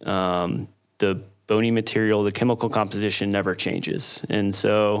growing, the bony material, the chemical composition never changes. And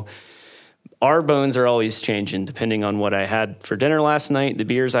so our bones are always changing depending on what I had for dinner last night, the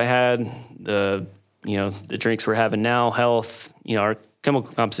beers I had, the drinks we're having now, health. Our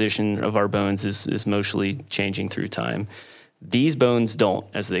chemical composition of our bones is mostly changing through time. These bones don't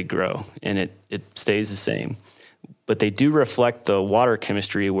as they grow, and it stays the same. But they do reflect the water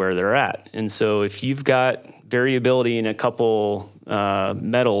chemistry where they're at. And so if you've got variability in a couple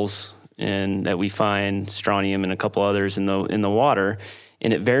metals and that we find, strontium and a couple others in the water,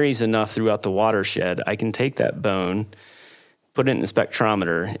 and it varies enough throughout the watershed, I can take that bone, put it in the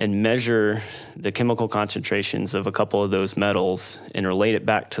spectrometer, and measure the chemical concentrations of a couple of those metals and relate it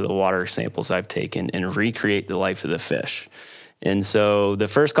back to the water samples I've taken and recreate the life of the fish. And so the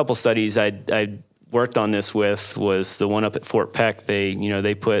first couple studies I worked on this with was the one up at Fort Peck.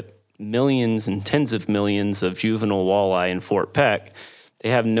 They put millions and tens of millions of juvenile walleye in Fort Peck. They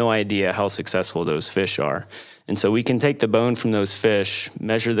have no idea how successful those fish are. And so we can take the bone from those fish,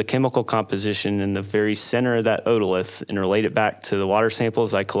 measure the chemical composition in the very center of that otolith, and relate it back to the water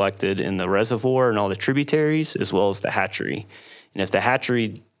samples I collected in the reservoir and all the tributaries, as well as the hatchery. And if the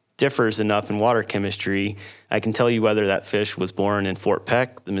hatchery differs enough in water chemistry, I can tell you whether that fish was born in Fort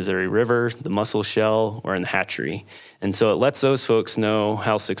Peck, the Missouri River, the mussel shell, or in the hatchery. And so it lets those folks know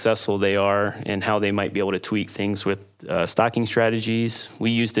how successful they are and how they might be able to tweak things with stocking strategies. We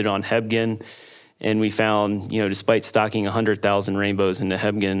used it on Hebgen, and we found, despite stocking 100,000 rainbows in the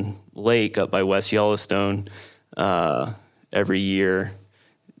Hebgen Lake up by West Yellowstone every year,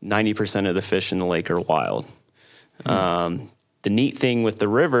 90% of the fish in the lake are wild. The neat thing with the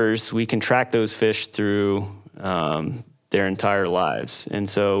rivers, we can track those fish through their entire lives. And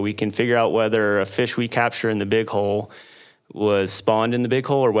so we can figure out whether a fish we capture in the big hole was spawned in the big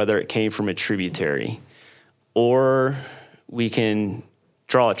hole or whether it came from a tributary. Or we can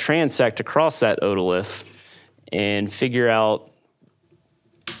draw a transect across that otolith and figure out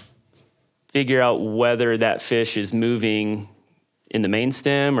whether that fish is moving in the main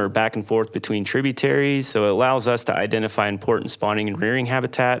stem or back and forth between tributaries. So it allows us to identify important spawning and rearing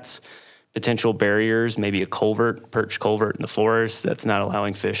habitats, potential barriers, maybe a perch culvert in the forest that's not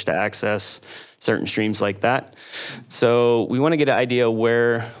allowing fish to access certain streams like that. So we want to get an idea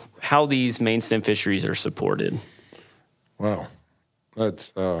how these main stem fisheries are supported. Wow.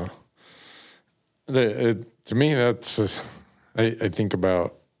 That's, to me, that's, I think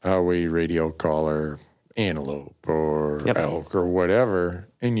about how we radio collar antelope or elk or whatever,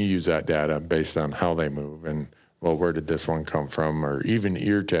 and you use that data based on how they move and, well, where did this one come from? Or even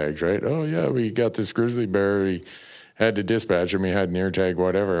ear tags, right? Oh, yeah, we got this grizzly bear. We had to dispatch him. He had an ear tag,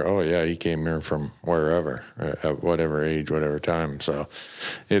 whatever. Oh, yeah, he came here from wherever, at whatever age, whatever time. So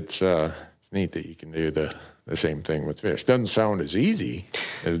it's neat that you can do the the same thing with fish. Doesn't sound as easy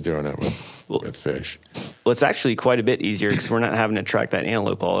as doing it with fish. Well, it's actually quite a bit easier because we're not having to track that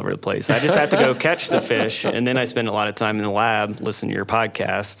antelope all over the place. I just have to go catch the fish, and then I spend a lot of time in the lab listening to your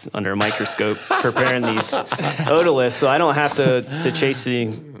podcast under a microscope preparing these otoliths, so I don't have to chase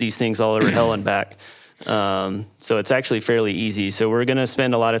these things all over hell and back. So it's actually fairly easy. So we're going to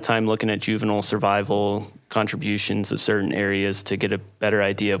spend a lot of time looking at juvenile survival contributions of certain areas to get a better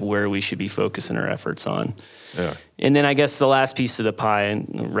idea of where we should be focusing our efforts on. Yeah. And then I guess the last piece of the pie,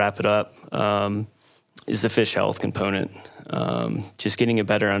 and wrap it up, is the fish health component. Just getting a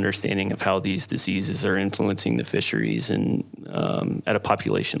better understanding of how these diseases are influencing the fisheries and at a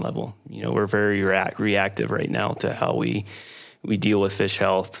population level. You know, we're very reactive right now to how we deal with fish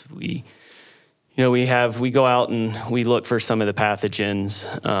health. We go out and we look for some of the pathogens,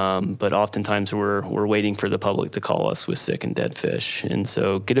 but oftentimes we're waiting for the public to call us with sick and dead fish. And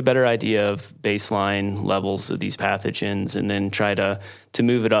so get a better idea of baseline levels of these pathogens and then try to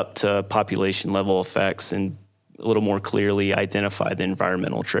move it up to population level effects and a little more clearly identify the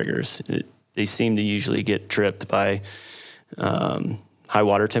environmental triggers. They seem to usually get tripped by high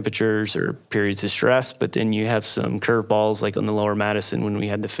water temperatures or periods of stress, but then you have some curveballs like on the lower Madison when we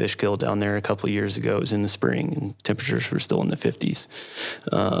had the fish kill down there a couple of years ago. It was in the spring and temperatures were still in the 50s.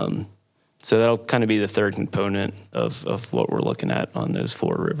 So that'll kind of be the third component of what we're looking at on those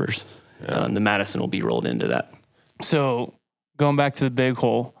 4 rivers. The Madison will be rolled into that. So going back to the big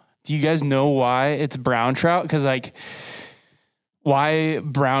hole, do you guys know why it's brown trout? Because why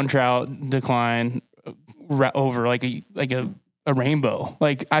brown trout decline over like a rainbow?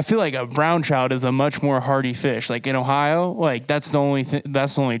 Like I feel like a brown trout is a much more hardy fish. Like in Ohio, like that's the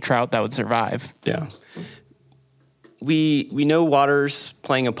only trout that would survive. Yeah. We know water's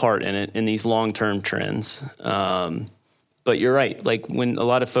playing a part in it in these long-term trends. But you're right. Like when a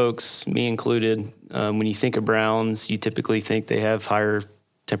lot of folks, me included, when you think of browns, you typically think they have higher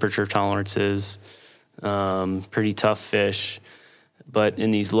temperature tolerances, pretty tough fish. But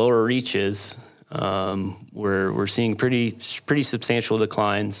in these lower reaches, we're seeing pretty substantial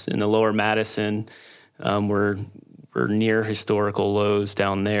declines in the lower Madison. We're near historical lows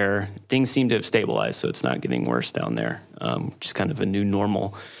down there. Things seem to have stabilized, so it's not getting worse down there, which is kind of a new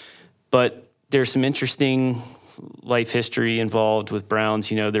normal. But there's some interesting life history involved with browns.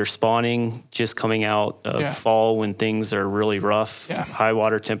 You know, they're spawning just coming out of fall when things are really rough, high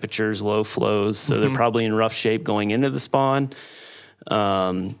water temperatures, low flows. So they're probably in rough shape going into the spawn.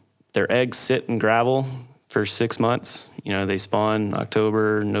 Their eggs sit in gravel for 6 months. You know, they spawn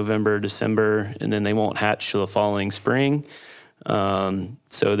October, November, December, and then they won't hatch till the following spring.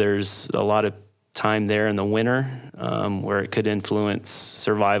 So there's a lot of time there in the winter where it could influence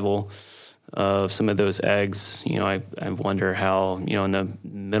survival of some of those eggs. You know, I wonder how, you know, in the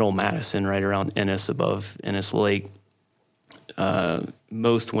middle Madison, right around Ennis, above Ennis Lake,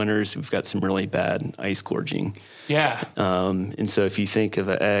 most winters we've got some really bad ice gorging. Yeah. And so if you think of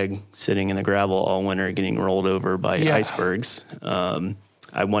an egg sitting in the gravel all winter getting rolled over by icebergs,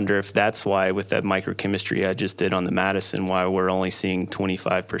 I wonder if that's why with that microchemistry I just did on the Madison, why we're only seeing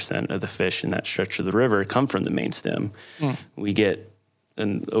 25% of the fish in that stretch of the river come from the main stem. We get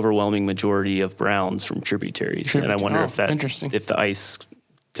an overwhelming majority of browns from tributaries. And I wonder if the ice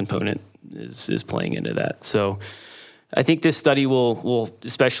component is playing into that. So I think this study will,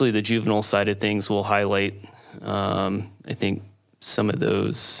 especially the juvenile side of things, will highlight, I think, some of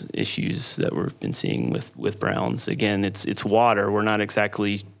those issues that we've been seeing with browns. Again, it's water. We're not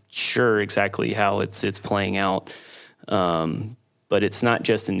exactly sure how it's playing out. But it's not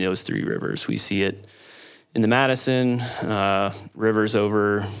just in those 3 rivers. We see it in the Madison, rivers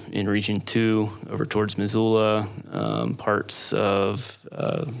over in Region 2, over towards Missoula, parts of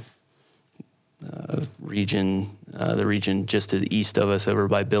the region just to the east of us over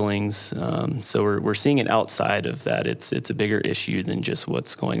by Billings. So we're seeing it outside of that. It's a bigger issue than just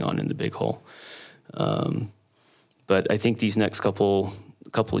what's going on in the big hole. But I think these next couple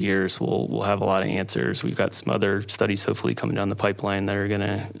years we'll have a lot of answers. We've got some other studies hopefully coming down the pipeline that are going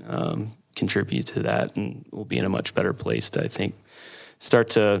to contribute to that, and we'll be in a much better place to, I think, start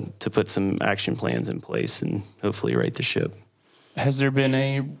to put some action plans in place and hopefully right the ship. Has there been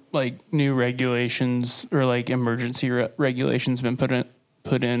any new regulations or emergency regulations been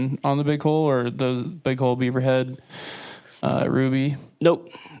put in on the big hole, or those big hole beaverhead, Ruby? Nope.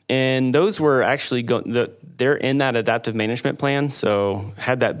 And those were actually they're in that adaptive management plan. So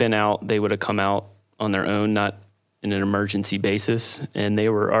had that been out, they would have come out on their own, not in an emergency basis. And they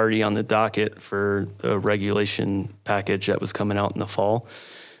were already on the docket for the regulation package that was coming out in the fall.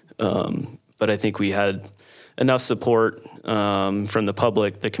 But I think we had enough support from the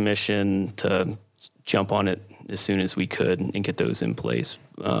public, the commission, to jump on it as soon as we could and get those in place.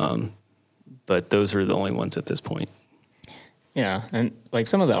 But those are the only ones at this point. Yeah, and like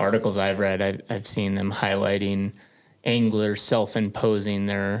some of the articles I've read, I've seen them highlighting anglers self-imposing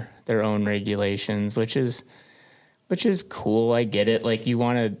their own regulations, which is cool. I get it. Like you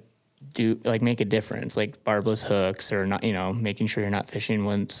want to do like make a difference, like barbless hooks or not, making sure you're not fishing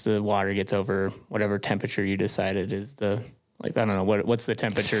once the water gets over whatever temperature you decided is the, like, I don't know what's the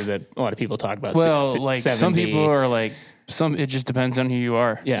temperature that a lot of people talk about. Well, like 70. some people are like it just depends on who you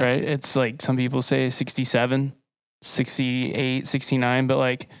are. Yeah. Right. It's like some people say 67, 68, 69, but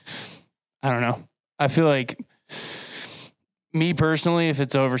like, I don't know. I feel like me personally, if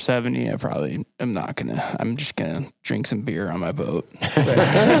it's over 70, I'm just going to drink some beer on my boat.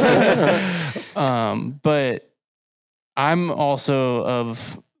 But I'm also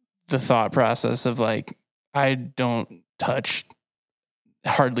of the thought process of like, I don't touch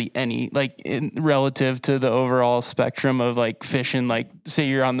hardly any, like relative to the overall spectrum of like fishing, like say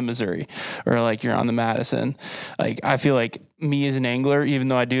you're on the Missouri or like you're on the Madison. Like, I feel like me as an angler, even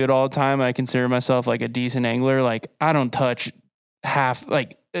though I do it all the time, I consider myself like a decent angler. Like I don't touch half,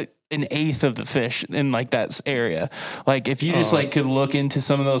 like an eighth of the fish in like that area. Like if you just like could look into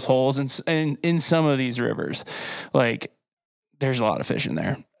some of those holes and in some of these rivers, like there's a lot of fish in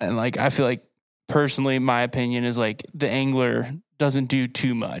there. And like, I feel like personally, my opinion is like the angler doesn't do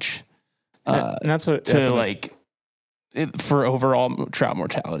too much and that's what for overall trout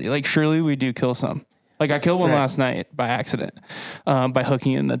mortality. Like surely we do kill some. Like I killed one last night by accident, by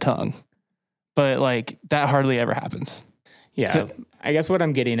hooking in the tongue, but like that hardly ever happens. Yeah. So, I guess what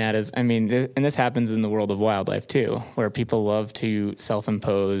I'm getting at is, I mean, and this happens in the world of wildlife too, where people love to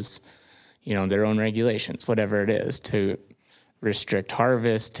self-impose, their own regulations, whatever it is, to restrict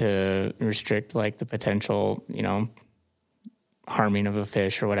harvest, to restrict like the potential, harming of a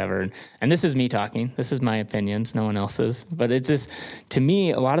fish or whatever. And this is me talking. This is my opinions, no one else's. But it's just, to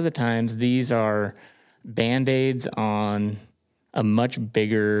me, a lot of the times these are Band-Aids on a much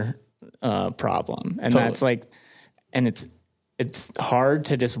bigger problem. And that's like, and it's hard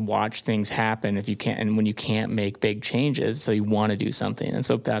to just watch things happen if you can't, and when you can't make big changes, so you want to do something. And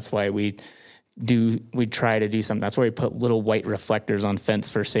so that's why we try to do something. That's why we put little white reflectors on fence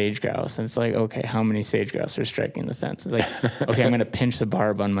for sage grouse. And it's like, okay, how many sage grouse are striking the fence? It's like, okay, I'm going to pinch the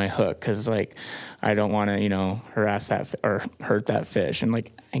barb on my hook because like I don't want to, harass that or hurt that fish. And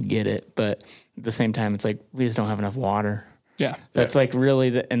like, I get it. But at the same time, it's like, we just don't have enough water. Yeah. That's like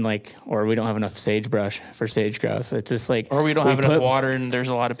really or we don't have enough sagebrush for sage grouse. It's just like, or we don't have enough water and there's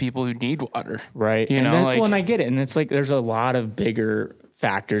a lot of people who need water. Right. And I get it. And it's like, there's a lot of bigger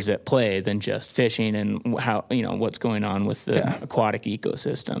factors at play than just fishing and how, what's going on with the aquatic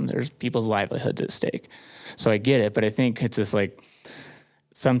ecosystem. There's people's livelihoods at stake. So I get it, but I think it's just like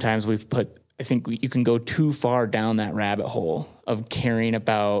sometimes I think you can go too far down that rabbit hole of caring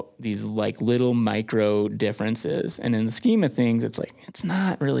about these like little micro differences. And in the scheme of things, it's like, it's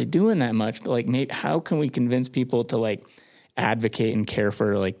not really doing that much, but like maybe how can we convince people to like advocate and care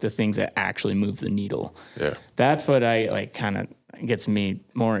for like the things that actually move the needle? Yeah. That's what I like kind of gets me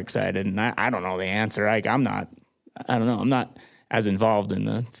more excited. And I don't know the answer. I'm not as involved in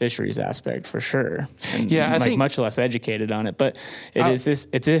the fisheries aspect for sure. And I think much less educated on it, but it's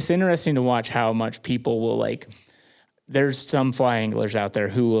just interesting to watch how much people will like, there's some fly anglers out there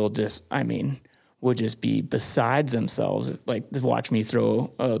who will just, would just be besides themselves. Like watch me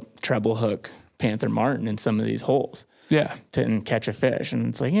throw a treble hook panther martin in some of these holes. Yeah. To catch a fish. And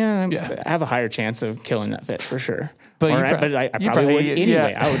it's like, I have a higher chance of killing that fish for sure. But I probably would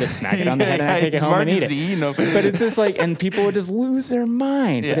anyway. Yeah. I would just smack it on the head and I'd take it home and eat it. But it's just like, and people would just lose their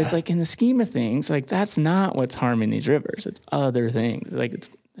mind. Yeah. But it's like in the scheme of things, like that's not what's harming these rivers. It's other things. Like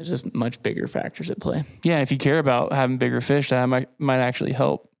there's just much bigger factors at play. Yeah. If you care about having bigger fish, that might actually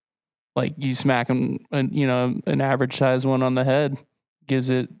help. Like you smack them, an average size one on the head gives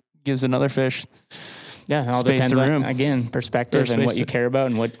another fish. Yeah, it all depends on, again, perspective and what you care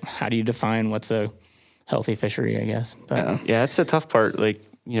about and how do you define what's a healthy fishery, I guess. But yeah, that's the tough part. Like,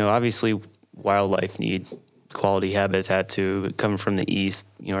 obviously wildlife need quality habitat too. Coming from the east,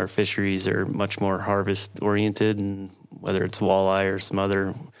 our fisheries are much more harvest oriented, and whether it's walleye or some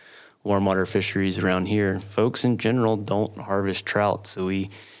other warm water fisheries around here, folks in general don't harvest trout. So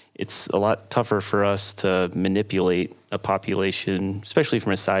it's a lot tougher for us to manipulate a population, especially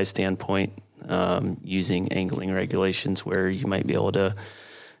from a size standpoint, using angling regulations where you might be able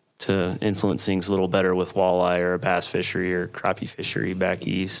to influence things a little better with walleye or a bass fishery or crappie fishery back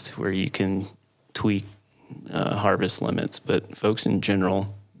east, where you can tweak harvest limits. But folks in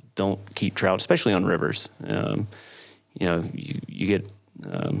general don't keep trout, especially on rivers. You get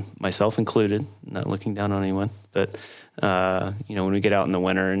myself included, not looking down on anyone, but when we get out in the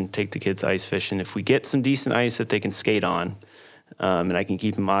winter and take the kids ice fishing, if we get some decent ice that they can skate on, and I can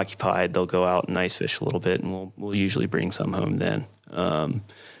keep them occupied, they'll go out and ice fish a little bit, and we'll usually bring some home then.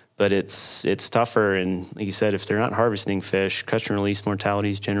 But it's tougher, and like you said, if they're not harvesting fish, catch and release mortality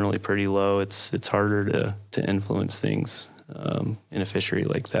is generally pretty low. It's harder to influence things in a fishery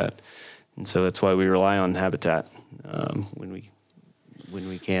like that, and so that's why we rely on habitat when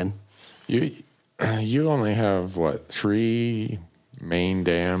we can. You only have, 3 main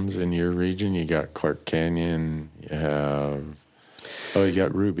dams in your region? You got Clark Canyon, you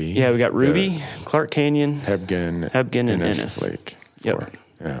got Ruby. Yeah, we got Ruby, Clark Canyon, Hebgen, and Ennis Lake. Yep.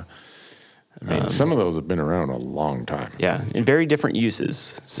 Yeah. I mean, some of those have been around a long time. Yeah, in very different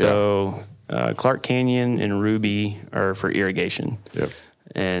uses. So Clark Canyon and Ruby are for irrigation. Yep.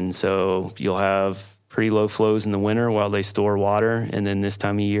 And so you'll have pretty low flows in the winter while they store water. And then this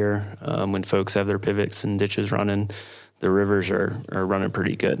time of year, when folks have their pivots and ditches running, the rivers are running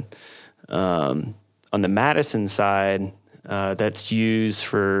pretty good. On the Madison side, that's used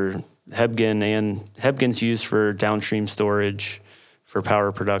for Hebgen, and Hebgen's used for downstream storage, for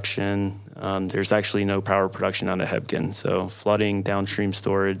power production. There's actually no power production out of Hebgen, so flooding, downstream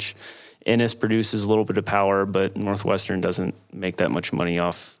storage. Ennis produces a little bit of power, but Northwestern doesn't make that much money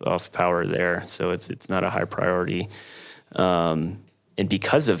off power there, so it's not a high priority. And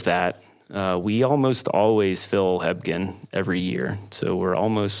because of that, we almost always fill Hebgen every year, so we're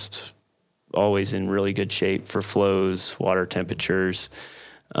almost always in really good shape for flows, water temperatures.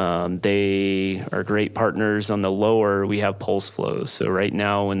 They are great partners. On the lower, we have pulse flows. So right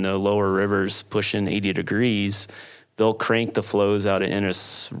now, when the lower river's pushing 80 degrees, they'll crank the flows out of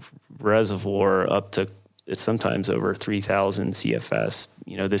Ennis Reservoir up to, it's sometimes over 3,000 CFS.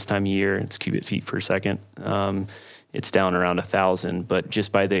 This time of year, it's cubic feet per second. It's down around 1,000, but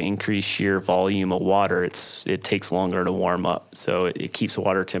just by the increased sheer volume of water, it takes longer to warm up. So it keeps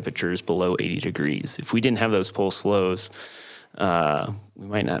water temperatures below 80 degrees. If we didn't have those pulse flows, we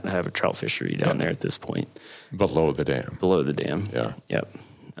might not have a trout fishery down there at this point. Below the dam. Below the dam. Yeah. Yep.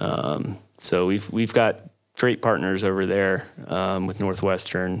 So we've got great partners over there with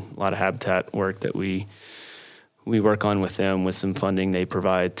Northwestern. A lot of habitat work that we work on with them with some funding they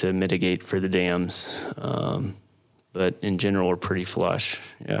provide to mitigate for the dams. But in general, we're pretty flush.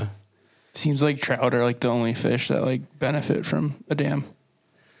 Yeah. Seems like trout are like the only fish that benefit from a dam.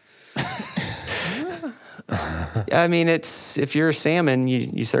 I mean, if you're a salmon,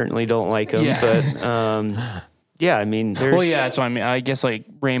 you certainly don't like them. Yeah. But yeah, I mean, there's. Well, yeah, that's what I mean. I guess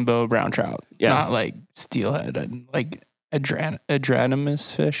rainbow brown trout, not steelhead,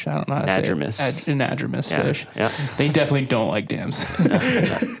 adramys fish. I don't know how to say it. Anadromous fish. Yeah. They definitely don't like dams.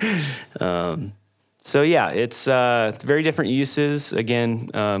 So yeah, it's very different uses.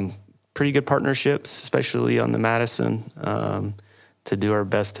 Again, pretty good partnerships, especially on the Madison, to do our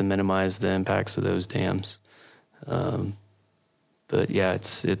best to minimize the impacts of those dams. But yeah,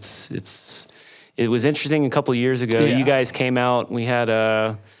 it was interesting. A couple of years ago, you guys came out. We had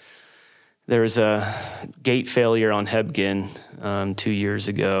there was a gate failure on Hebgen 2 years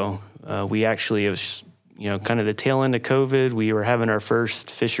ago. We actually, it was kind of the tail end of COVID. We were having our first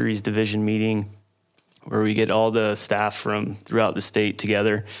fisheries division meeting, where we get all the staff from throughout the state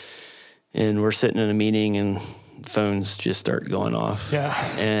together, and we're sitting in a meeting, and phones just start going off. Yeah.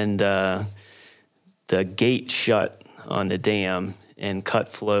 And the gate shut on the dam and cut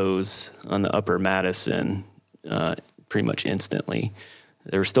flows on the upper Madison pretty much instantly.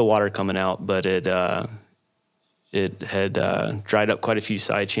 There was still water coming out, but it had dried up quite a few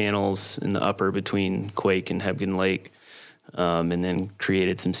side channels in the upper between Quake and Hebgen Lake, and then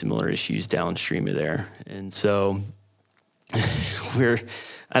created some similar issues downstream of there. And so I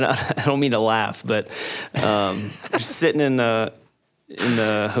don't mean to laugh, but just sitting in the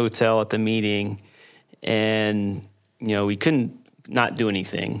hotel at the meeting, and we couldn't not do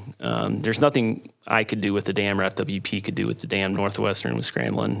anything. There's nothing I could do with the dam or FWP could do with the dam. Northwestern was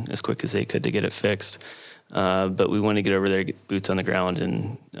scrambling as quick as they could to get it fixed. But we wanted to get over there, get boots on the ground,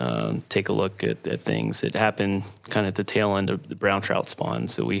 and take a look at things. It happened kind of at the tail end of the brown trout spawn.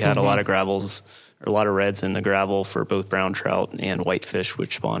 So we had a lot of gravels, or a lot of reds in the gravel for both brown trout and whitefish,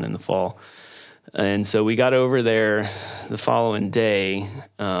 which spawn in the fall. And so we got over there the following day.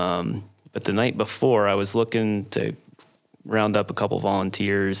 But the night before, I was looking to round up a couple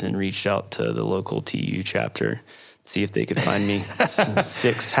volunteers and reached out to the local TU chapter, see if they could find me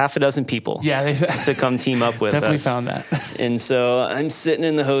half a dozen people to come team up with Definitely us. found that. And so I'm sitting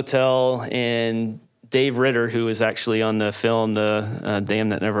in the hotel, and Dave Ritter, who was actually on the film, The Dam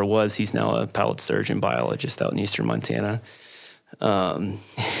That Never Was, he's now a palate surgeon biologist out in eastern Montana.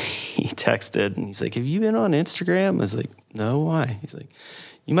 he texted and he's like, "Have you been on Instagram?" I was like, "No, why?" He's like,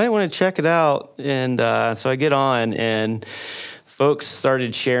 "You might want to check it out." And so I get on, and folks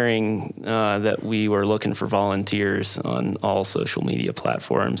started sharing that we were looking for volunteers on all social media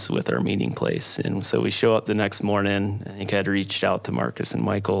platforms with our meeting place. And so we show up the next morning. I think I had reached out to Marcus and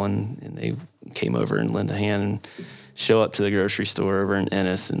Michael, and they came over and lent a hand and show up to the grocery store over in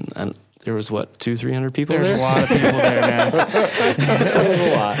Ennis. And there was, 200-300 people there? There's a lot of people there, man. That was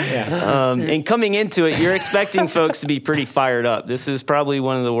a lot, yeah. And coming into it, you're expecting folks to be pretty fired up. This is probably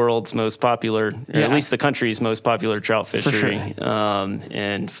one of the world's most popular, or at least the country's most popular trout fishery,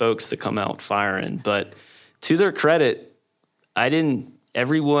 and folks to come out firing. But to their credit,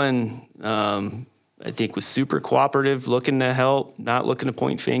 everyone, I think, was super cooperative, looking to help, not looking to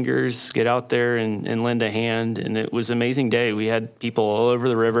point fingers, get out there and lend a hand. And it was an amazing day. We had people all over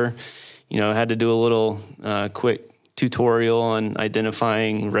the river. Had to do a little quick tutorial on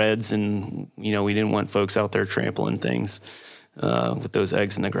identifying reds, and we didn't want folks out there trampling things with those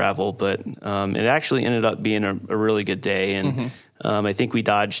eggs in the gravel. But it actually ended up being a really good day, and I think we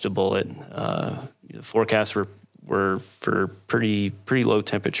dodged a bullet. The forecasts were for pretty low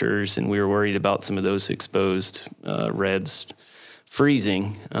temperatures, and we were worried about some of those exposed reds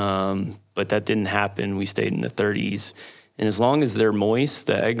freezing, but that didn't happen. We stayed in the 30s. And as long as they're moist,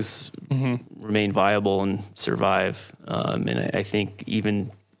 the eggs remain viable and survive. And I think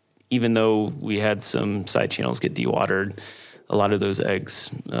even though we had some side channels get dewatered, a lot of those eggs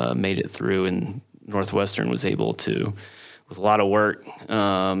made it through, and Northwestern was able to, with a lot of work,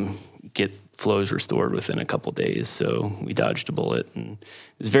 get flows restored within a couple days. So we dodged a bullet. And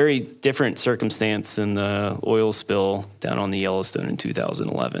it was a very different circumstance than the oil spill down on the Yellowstone in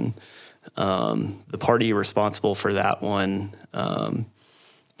 2011. The party responsible for that one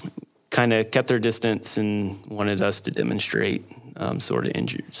kind of kept their distance and wanted us to demonstrate some sort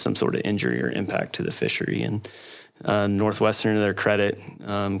of injury or impact to the fishery. And Northwestern, to their credit,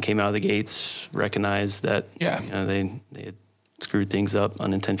 came out of the gates, recognized that they had screwed things up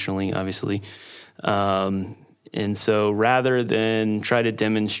unintentionally, obviously. And so rather than try to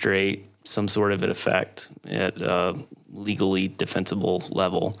demonstrate some sort of an effect at a legally defensible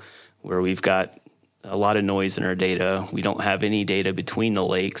level, where we've got a lot of noise in our data. We don't have any data between the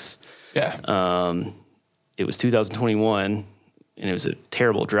lakes. Yeah. It was 2021, and it was a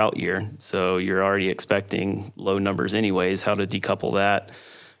terrible drought year. So you're already expecting low numbers anyways. How to decouple that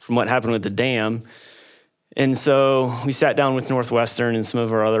from what happened with the dam. And so we sat down with Northwestern and some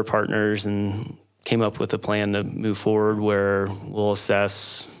of our other partners and came up with a plan to move forward where we'll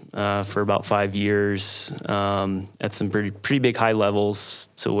assess for about 5 years at some pretty big high levels,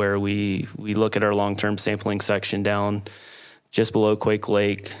 to where we look at our long-term sampling section down just below Quake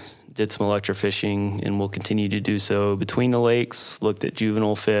Lake, did some electrofishing, and we'll continue to do so between the lakes, looked at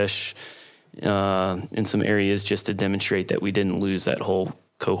juvenile fish in some areas just to demonstrate that we didn't lose that whole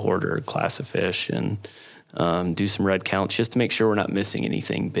cohort or class of fish, and do some red counts just to make sure we're not missing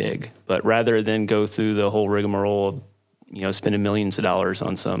anything big. But rather than go through the whole rigmarole of spending millions of dollars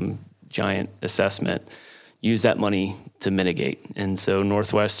on some giant assessment, use that money to mitigate. And so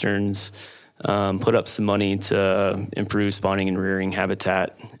Northwestern's put up some money to improve spawning and rearing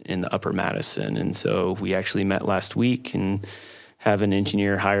habitat in the upper Madison. And so we actually met last week and have an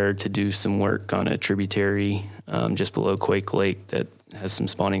engineer hired to do some work on a tributary just below Quake Lake that has some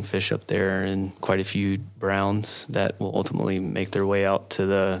spawning fish up there and quite a few browns that will ultimately make their way out to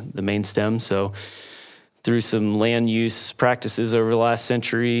the main stem. So through some land use practices over the last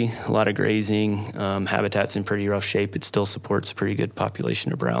century, a lot of grazing, habitat's in pretty rough shape. It still supports a pretty good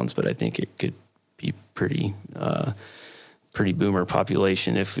population of browns, but I think it could be pretty boomer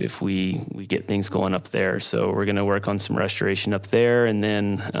population if we get things going up there. So we're going to work on some restoration up there, and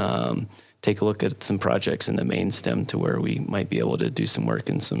then take a look at some projects in the main stem to where we might be able to do some work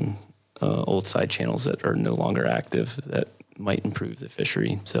in some old side channels that are no longer active that might improve the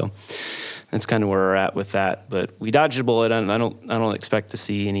fishery. So that's kind of where we're at with that. But we dodged a bullet. I don't expect to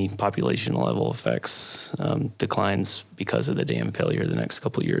see any population level effects, declines because of the dam failure the next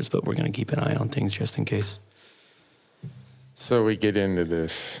couple of years, but we're going to keep an eye on things just in case. So we get into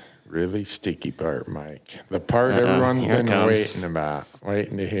this really sticky part, Mike. The part everyone's been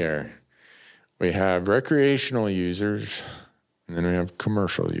waiting to hear. We have recreational users, and then we have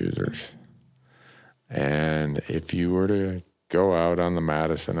commercial users. And if you were to go out on the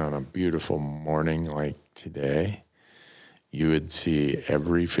Madison on a beautiful morning like today, you would see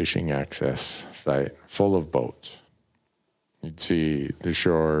every fishing access site full of boats. You'd see the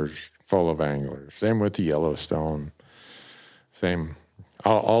shores full of anglers. Same with the Yellowstone. Same,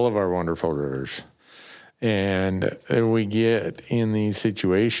 all of our wonderful rivers. And we get in these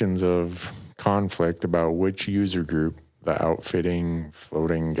situations of conflict about which user group, the outfitting,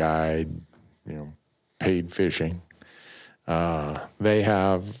 floating guide, paid fishing, they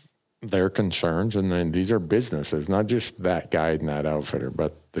have their concerns. And then these are businesses, not just that guide and that outfitter,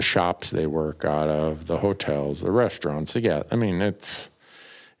 but the shops they work out of, the hotels, the restaurants. Yeah, I mean, it's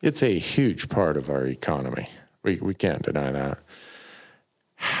a huge part of our economy. We can't deny that.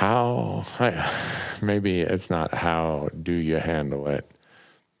 Maybe it's not how do you handle it,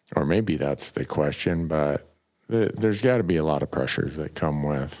 or maybe that's the question, but there's got to be a lot of pressures that come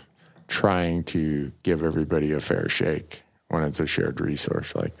with trying to give everybody a fair shake when it's a shared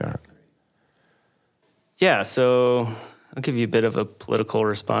resource like that. Yeah, so I'll give you a bit of a political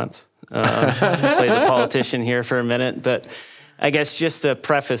response. Play the politician here for a minute, but I guess just to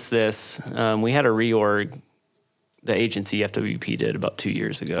preface this, we had a reorg the agency FWP did about 2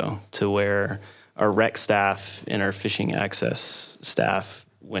 years ago to where our rec staff and our fishing access staff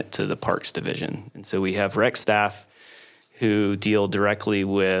went to the parks division. And so we have rec staff who deal directly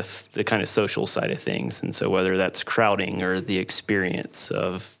with the kind of social side of things. And so whether that's crowding or the experience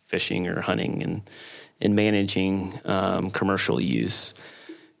of fishing or hunting and managing commercial use.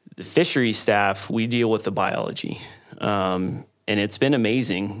 The fisheries staff, we deal with the biology. And it's been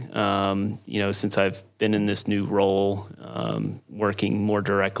amazing, since I've been in this new role, working more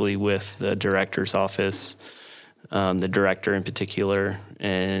directly with the director's office, the director in particular,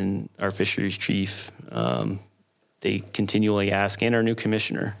 and our fisheries chief. They continually ask, and our new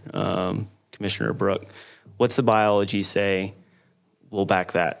commissioner, Commissioner Brooke, what's the biology say? We'll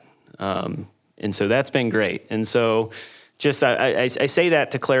back that. And so that's been great. And so just I say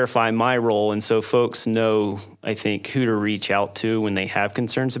that to clarify my role, and so folks know, I think, who to reach out to when they have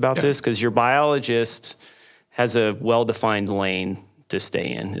concerns about this, because your biologist has a well-defined lane to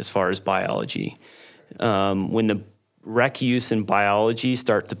stay in as far as biology. When the rec use and biology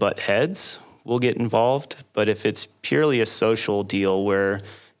start to butt heads, we'll get involved. But if it's purely a social deal where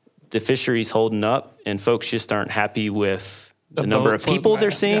the fishery's holding up and folks just aren't happy with the number of people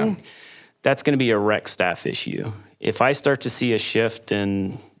they're seeing, that's going to be a rec staff issue. If I start to see a shift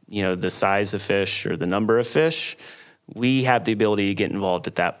in, the size of fish or the number of fish, we have the ability to get involved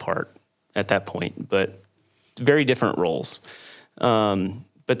at that point, but very different roles.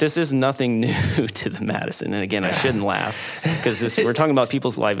 But this is nothing new to the Madison. And again, I shouldn't laugh because we're talking about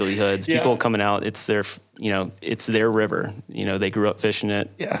people's livelihoods, people coming out. It's their, it's their river. They grew up fishing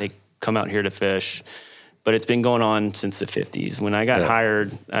it. Yeah. They come out here to fish. But it's been going on since the 50s. When I got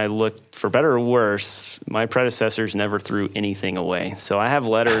hired, I looked, for better or worse, my predecessors never threw anything away. So I have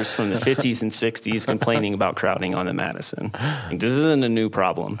letters from the 50s and 60s complaining about crowding on the Madison. This isn't a new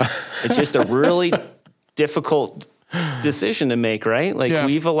problem. It's just a really difficult decision to make, right?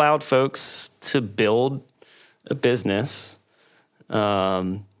 We've allowed folks to build a business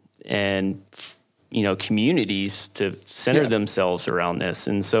and communities to center themselves around this.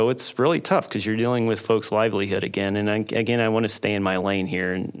 And so it's really tough because you're dealing with folks' livelihood again. And I want to stay in my lane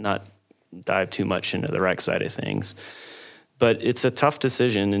here and not dive too much into the rec side of things. But it's a tough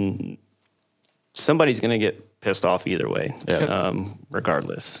decision, and somebody's going to get pissed off either way,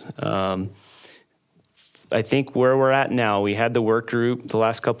 regardless. I think where we're at now, we had the work group the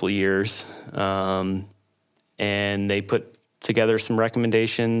last couple of years, and they put together some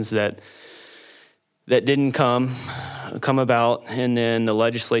recommendations that didn't come about, and then the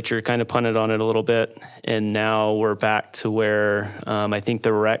legislature kind of punted on it a little bit, and now we're back to where I think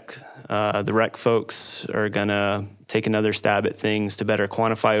the rec folks are gonna take another stab at things to better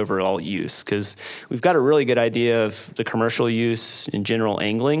quantify overall use, because we've got a really good idea of the commercial use in general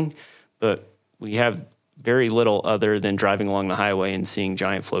angling, but we have very little other than driving along the highway and seeing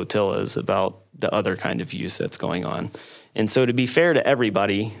giant flotillas about the other kind of use that's going on. And so to be fair to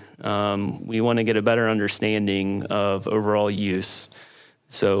everybody, we want to get a better understanding of overall use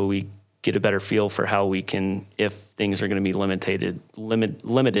so we get a better feel for how we can, if things are going to be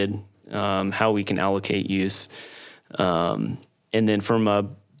limited, how we can allocate use. And then from a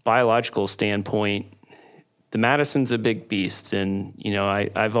biological standpoint, the Madison's a big beast. And,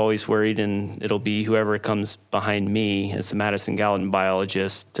 I've always worried, and it'll be whoever comes behind me as the Madison Gallatin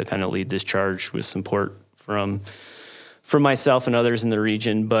biologist to kind of lead this charge with support from myself and others in the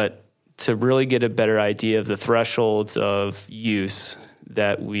region, but to really get a better idea of the thresholds of use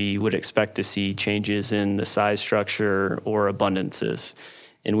that we would expect to see changes in the size structure or abundances.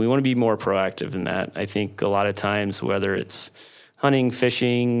 And we want to be more proactive in that. I think a lot of times, whether it's hunting,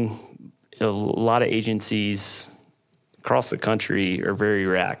 fishing, a lot of agencies across the country are very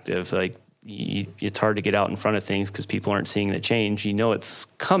reactive. It's hard to get out in front of things because people aren't seeing the change. It's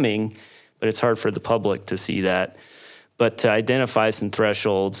coming, but it's hard for the public to see that. But to identify some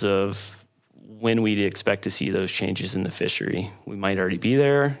thresholds of when we'd expect to see those changes in the fishery. We might already be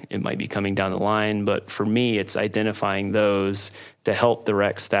there. It might be coming down the line. But for me, it's identifying those to help the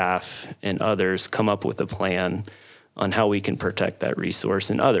rec staff and others come up with a plan on how we can protect that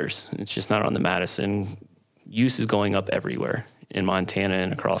resource and others. It's just not on the Madison. Use is going up everywhere in Montana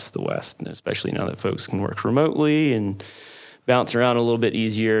and across the West, and especially now that folks can work remotely and bounce around a little bit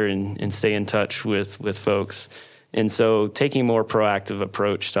easier and stay in touch with folks. And so taking a more proactive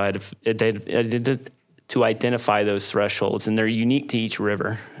approach to identify those thresholds, and they're unique to each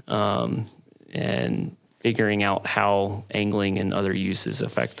river, and figuring out how angling and other uses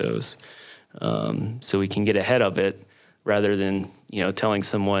affect those, so we can get ahead of it rather than, telling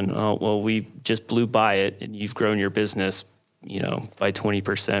someone, oh, well, we just blew by it and you've grown your business, by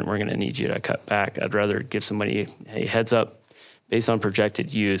 20%, we're going to need you to cut back. I'd rather give somebody, hey, heads up, based on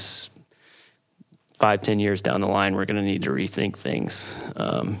projected use, 5-10 years down the line, we're going to need to rethink things,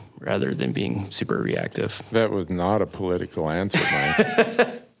 rather than being super reactive. That was not a political answer, Mike.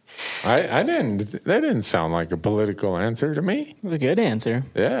 That didn't sound like a political answer to me. It was a good answer.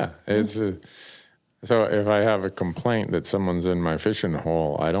 Yeah. So if I have a complaint that someone's in my fishing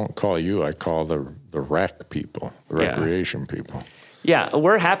hole, I don't call you, I call the rec people, the recreation people. Yeah,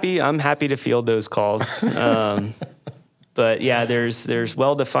 we're happy. I'm happy to field those calls. But yeah, there's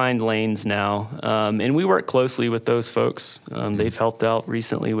well-defined lanes now, and we work closely with those folks. They've helped out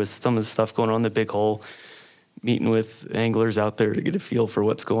recently with some of the stuff going on in the Big Hole, meeting with anglers out there to get a feel for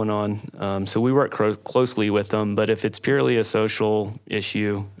what's going on. So we work closely with them. But if it's purely a social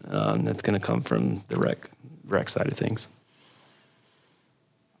issue, that's going to come from the rec side of things.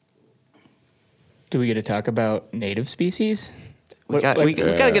 Do we get to talk about native species? We got to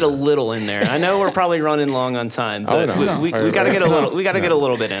get a little in there. I know we're probably running long on time, but we got to get a little. We got to get a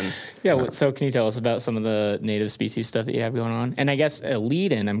little bit in. Yeah. So can you tell us about some of the native species stuff that you have going on? And I guess a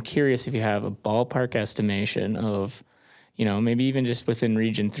lead in. I'm curious if you have a ballpark estimation of, maybe even just within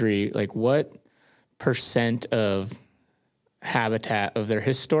Region 3, like what % of habitat of their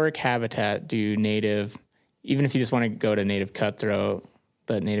historic habitat do native, even if you just want to go to native cutthroat,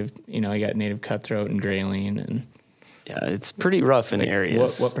 but native, you got native cutthroat and grayling and. Yeah, it's pretty rough in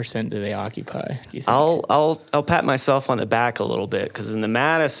areas. What % do they occupy, do you think? I'll pat myself on the back a little bit, because in the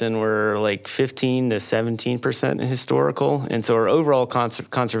Madison, we're like 15 to 17% historical. And so our overall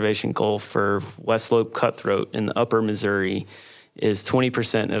conservation goal for West Slope cutthroat in the upper Missouri is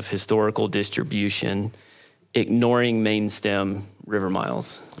 20% of historical distribution, ignoring main stem river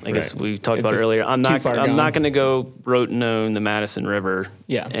miles. I guess we talked about earlier. I'm not going to go rote and own the Madison River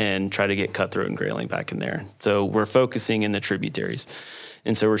and try to get cutthroat and grayling back in there. So we're focusing in the tributaries.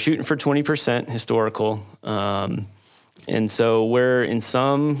 And so we're shooting for 20% historical. And so we're in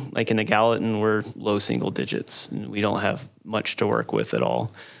some, like in the Gallatin, we're low single digits. And we don't have much to work with at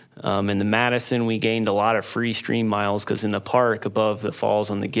all. In the Madison, we gained a lot of free stream miles because in the park above the falls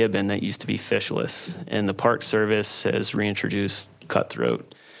on the Gibbon, that used to be fishless. And the Park Service has reintroduced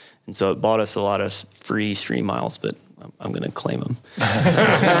cutthroat. And so it bought us a lot of free stream miles, but I'm going to claim them.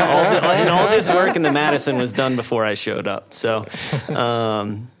 all this work in the Madison was done before I showed up. So,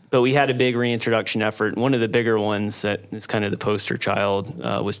 but we had a big reintroduction effort. One of the bigger ones that is kind of the poster child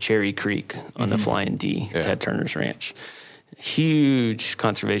was Cherry Creek on the Flying D, Ted Turner's ranch. Huge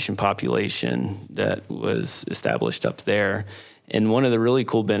conservation population that was established up there. And one of the really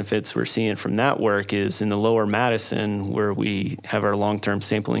cool benefits we're seeing from that work is in the lower Madison, where we have our long-term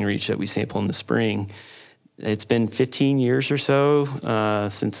sampling reach that we sample in the spring. It's been 15 years or so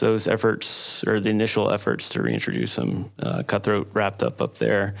since those efforts, or the initial efforts to reintroduce them, cutthroat wrapped up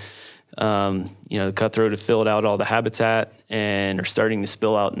there. The cutthroat have filled out all the habitat and are starting to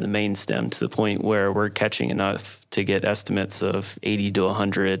spill out in the main stem to the point where we're catching enough to get estimates of 80 to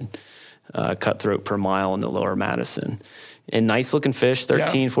 100 cutthroat per mile in the lower Madison. And nice looking fish,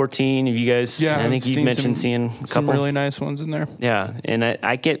 13, 14. If you guys, I think you've mentioned seeing a couple. Some really nice ones in there. Yeah. And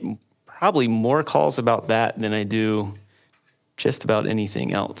I get probably more calls about that than I do just about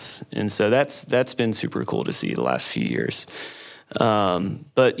anything else. And so that's been super cool to see the last few years.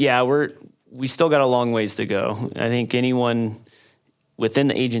 But yeah, we still got a long ways to go. I think anyone within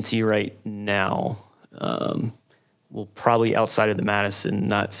the agency right now will probably outside of the Madison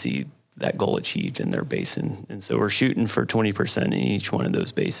not see that goal achieved in their basin. And so we're shooting for 20% in each one of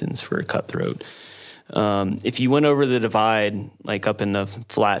those basins for a cutthroat. If you went over the divide, like up in the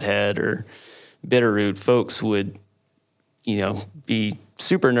Flathead or Bitterroot, folks would, be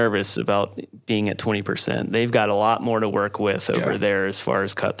super nervous about being at 20%. They've got a lot more to work with over there as far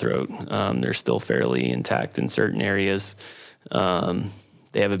as cutthroat. They're still fairly intact in certain areas.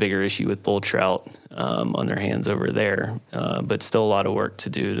 they have a bigger issue with bull trout on their hands over there, but still a lot of work to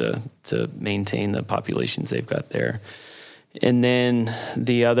do to maintain the populations they've got there. And then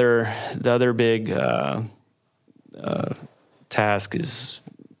the other big task is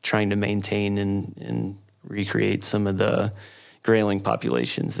trying to maintain and recreate some of the grayling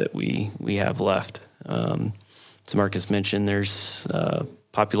populations that we have left. As Marcus mentioned, there's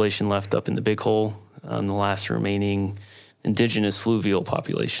population left up in the Big Hole, the last remaining indigenous fluvial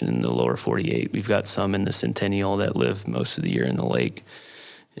population in the lower 48. We've got some in the Centennial that live most of the year in the lake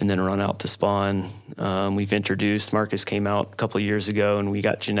and then run out to spawn. We've introduced, Marcus came out a couple of years ago, and we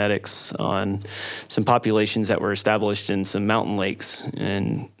got genetics on some populations that were established in some mountain lakes.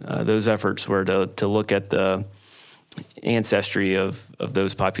 And those efforts were to look at the ancestry of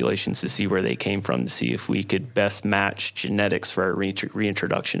those populations to see where they came from, to see if we could best match genetics for our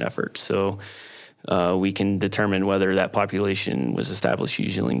reintroduction efforts. So we can determine whether that population was established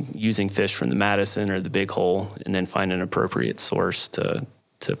using fish from the Madison or the Big Hole, and then find an appropriate source to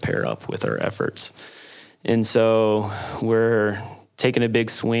pair up with our efforts. And so we're taking a big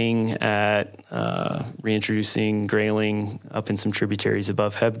swing at reintroducing grayling up in some tributaries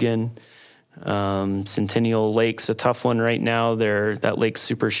above Hebgen. Centennial Lake's a tough one right now. That lake's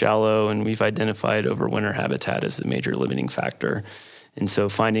super shallow, and we've identified overwinter habitat as the major limiting factor. And so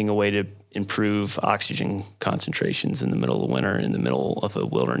finding a way to improve oxygen concentrations in the middle of winter, in the middle of a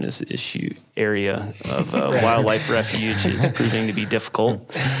wilderness area of a wildlife refuge, is proving to be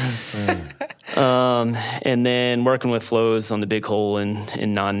difficult. And then working with flows on the Big Hole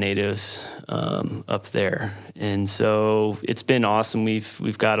and non-natives up there. And so it's been awesome.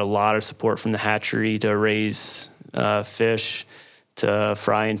 We've got a lot of support from the hatchery to raise fish, to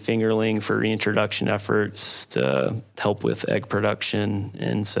fry and fingerling for reintroduction efforts, to help with egg production.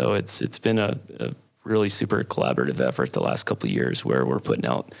 And so it's been a really super collaborative effort the last couple of years, where we're putting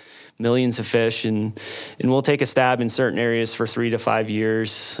out millions of fish, and we'll take a stab in certain areas for 3 to 5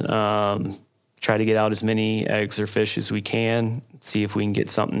 years, try to get out as many eggs or fish as we can, see if we can get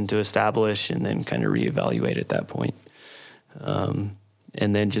something to establish, and then kind of reevaluate at that point. And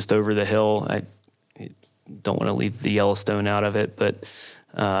then just over the hill, I don't want to leave the Yellowstone out of it, but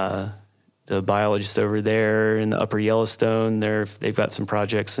the biologists over there in the upper Yellowstone, they've got some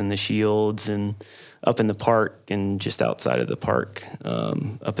projects in the Shields and up in the park and just outside of the park,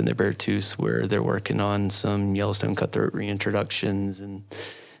 up in the Beartooth, where they're working on some Yellowstone cutthroat reintroductions and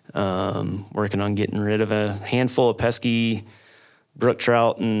working on getting rid of a handful of pesky brook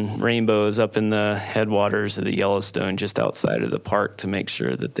trout and rainbows up in the headwaters of the Yellowstone just outside of the park, to make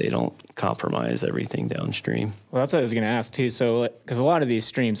sure that they don't compromise everything downstream. Well, that's what I was going to ask too. So, because a lot of these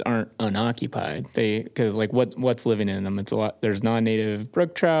streams aren't unoccupied, because what's living in them? It's a lot. There's non-native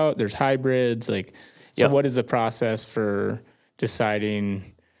brook trout. There's hybrids. So Yep. What is the process for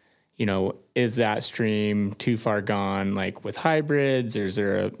deciding? Is that stream too far gone, with hybrids, or is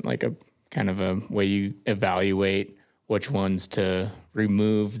there a kind of a way you evaluate which ones to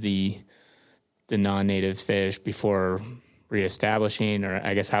remove the non-native fish before reestablishing, or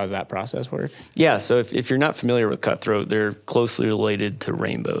I guess how does that process work? Yeah, so if you're not familiar with cutthroat, they're closely related to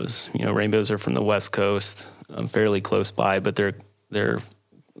rainbows. Rainbows are from the West Coast, fairly close by, but they're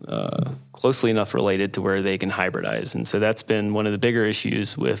closely enough related to where they can hybridize. And so that's been one of the bigger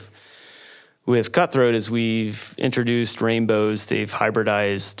issues with cutthroat. Is we've introduced rainbows, they've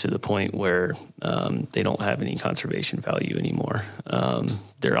hybridized to the point where they don't have any conservation value anymore.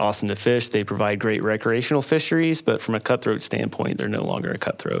 They're awesome to fish. They provide great recreational fisheries, but from a cutthroat standpoint, they're no longer a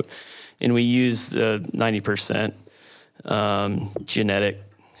cutthroat. And we use the 90% genetic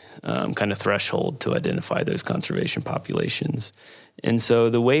kind of threshold to identify those conservation populations. And so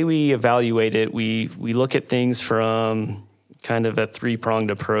the way we evaluate it, we look at things from kind of a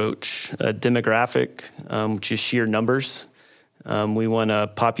three-pronged approach. Demographic, which is sheer numbers. We want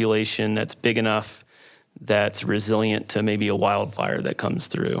a population that's big enough that's resilient to maybe a wildfire that comes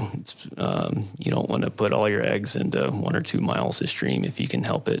through. You don't want to put all your eggs into 1 or 2 miles of stream if you can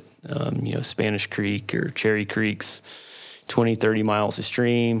help it. Spanish Creek or Cherry Creeks, 20, 30 miles of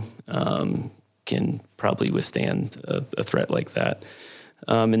stream can probably withstand a threat like that.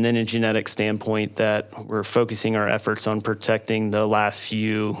 And then a genetic standpoint, that we're focusing our efforts on protecting the last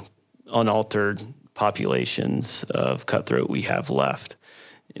few unaltered populations of cutthroat we have left,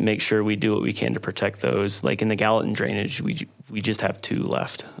 and make sure we do what we can to protect those. Like in the Gallatin drainage, we just have 2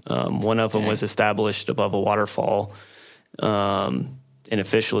 left. One of them was established above a waterfall in a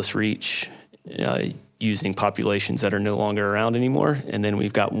fishless reach, using populations that are no longer around anymore. And then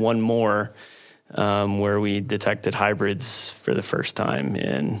we've got one more where we detected hybrids for the first time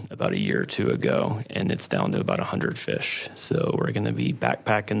in about a year or two ago, and it's down to about 100 fish. So we're going to be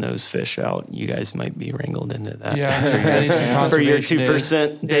backpacking those fish out. You guys might be wrangled into that for your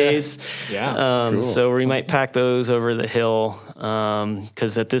 2% days. Yeah. Cool. So we might pack those over the hill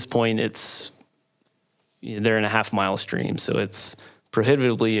because at this point they're in a half-mile stream, so it's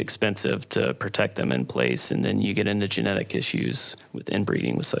prohibitively expensive to protect them in place, and then you get into genetic issues with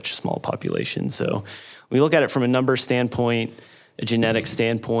inbreeding with such a small population. So we look at it from a number standpoint, a genetic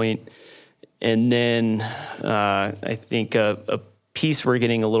standpoint, and then I think a piece we're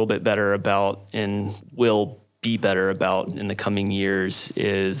getting a little bit better about and will be better about in the coming years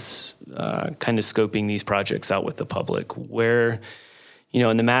is kind of scoping these projects out with the public where,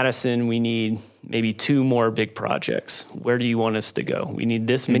 in the Madison, we need maybe 2 more big projects. Where do you want us to go? We need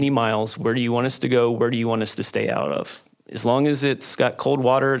this many miles. Where do you want us to go? Where do you want us to stay out of? As long as it's got cold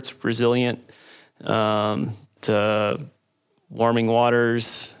water, it's resilient to warming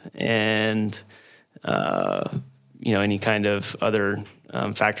waters and, any kind of other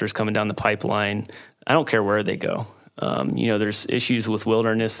factors coming down the pipeline. I don't care where they go. There's issues with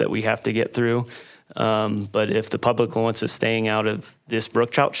wilderness that we have to get through. But if the public wants us staying out of this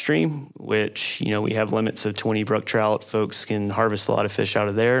brook trout stream, which, we have limits of 20 brook trout, folks can harvest a lot of fish out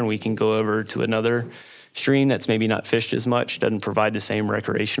of there, and we can go over to another stream that's maybe not fished as much, doesn't provide the same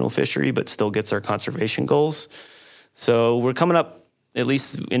recreational fishery, but still gets our conservation goals. So we're coming up, at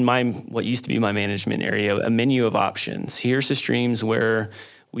least in what used to be my management area, a menu of options. Here's the streams where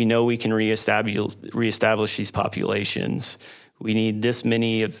we know we can reestablish these populations. We need this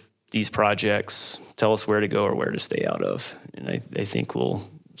many of these projects. Tell us where to go or where to stay out of. And I think we'll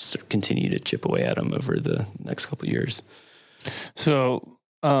continue to chip away at them over the next couple of years. So,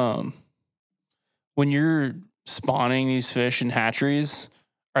 when you're spawning these fish in hatcheries,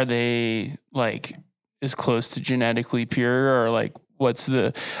 are they like as close to genetically pure, or like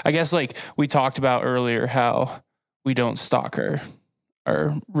I guess like we talked about earlier how we don't stock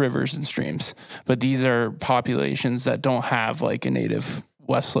our rivers and streams, but these are populations that don't have like a native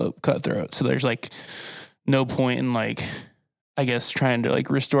West Slope cutthroat. So there's like no point in like, I guess, trying to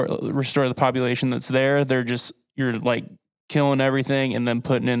like restore the population that's there. You're like killing everything and then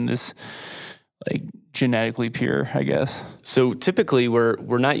putting in this like genetically pure, I guess. So typically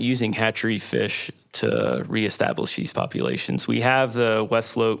we're not using hatchery fish to reestablish these populations. We have the West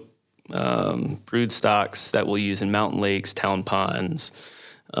Slope brood stocks that we'll use in mountain lakes, town ponds.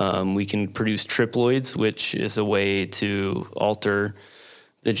 We can produce triploids, which is a way to alter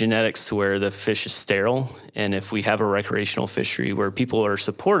the genetics to where the fish is sterile. And if we have a recreational fishery where people are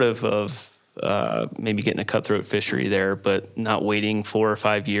supportive of maybe getting a cutthroat fishery there, but not waiting 4 or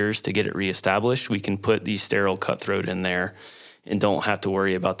 5 years to get it reestablished, we can put these sterile cutthroat in there and don't have to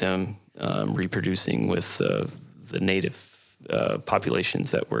worry about them reproducing with the native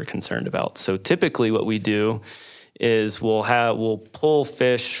populations that we're concerned about. So typically what we do is we'll pull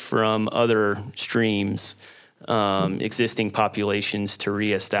fish from other streams, existing populations, to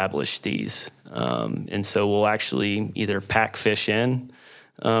reestablish these. And so we'll actually either pack fish in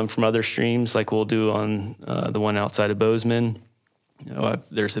from other streams, like we'll do on the one outside of Bozeman.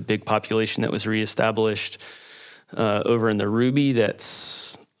 There's a big population that was reestablished over in the Ruby.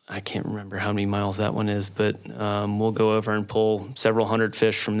 I can't remember how many miles that one is, but we'll go over and pull several hundred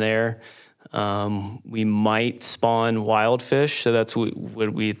fish from there. We might spawn wild fish. So that's what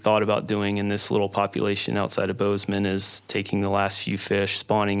we thought about doing in this little population outside of Bozeman, is taking the last few fish,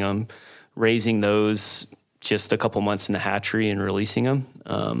 spawning them, raising those just a couple months in the hatchery and releasing them.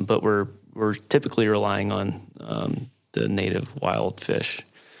 But we're typically relying on the native wild fish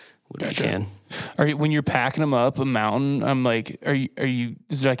when we can. When you're packing them up a mountain, I'm like,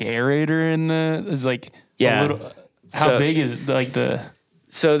 is there like an aerator in how big is like the...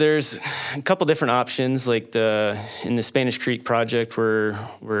 So there's a couple different options. Like in the Spanish Creek project, we're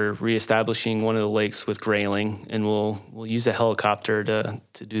reestablishing one of the lakes with grayling, and we'll use a helicopter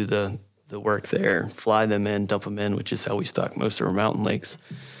to do the work there, fly them in, dump them in, which is how we stock most of our mountain lakes.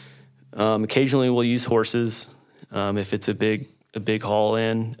 Occasionally we'll use horses if it's a big haul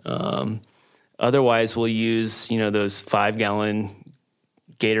in. Otherwise we'll use those 5-gallon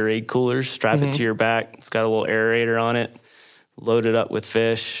Gatorade coolers, strap it to your back. It's got a little aerator on it. Load it up with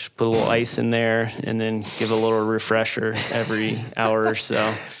fish, put a little ice in there, and then give a little refresher every hour or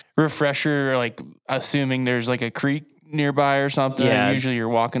so. Refresher, like assuming there's like a creek nearby or something. Yeah. Usually you're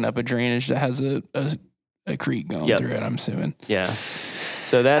walking up a drainage that has a creek going through it, I'm assuming. Yeah.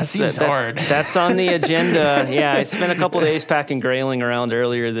 So that seems hard. That's on the agenda. Yeah, I spent a couple of days packing grayling around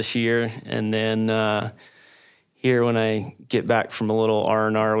earlier this year, and then here when I get back from a little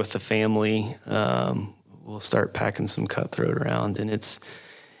R&R with the family, we'll start packing some cutthroat around. And it's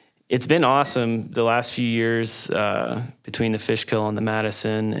been awesome the last few years between the fish kill on the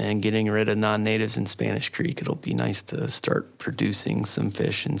Madison and getting rid of non-natives in Spanish Creek. It'll be nice to start producing some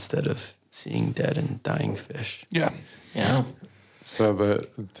fish instead of seeing dead and dying fish. Yeah. Yeah. So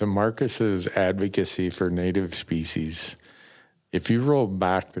to Marcus's advocacy for native species, if you roll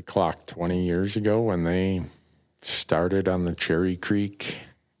back the clock 20 years ago when they started on the Cherry Creek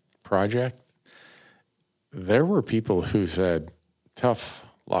project, there were people who said, tough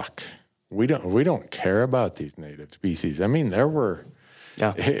luck. We don't care about these native species. I mean,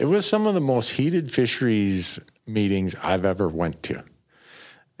 it was some of the most heated fisheries meetings I've ever went to.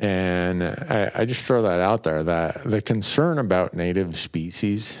 And I just throw that out there, that the concern about native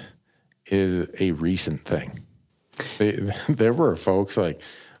species is a recent thing. There were folks like,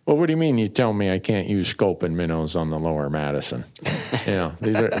 well, what do you mean you tell me I can't use sculpin minnows on the lower Madison?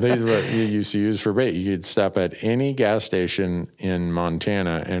 These are what you used to use for bait. You could stop at any gas station in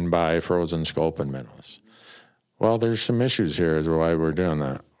Montana and buy frozen sculpin minnows. Well, there's some issues here as to why we're doing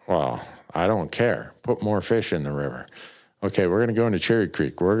that. Well, I don't care. Put more fish in the river. Okay, we're going to go into Cherry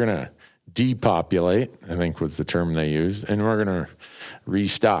Creek. We're going to depopulate, I think was the term they used, and we're going to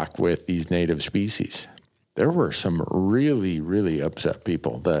restock with these native species. There were some really, really upset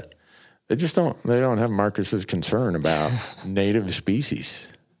people that they don't have Marcus's concern about native species.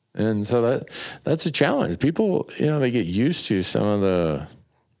 And so that's a challenge. People, they get used to some of the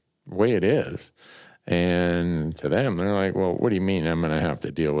way it is. And to them, they're like, well, what do you mean I'm going to have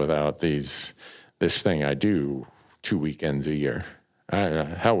to deal without this thing I do 2 weekends a year?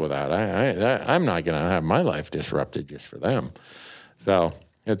 Hell with that. I'm not going to have my life disrupted just for them. So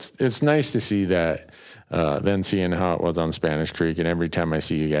it's nice to see that. Then seeing how it was on Spanish Creek, and every time I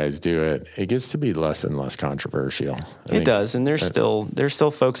see you guys do it, it gets to be less and less controversial. It does, and there's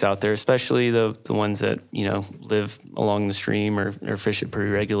still folks out there, especially the ones that live along the stream or fish it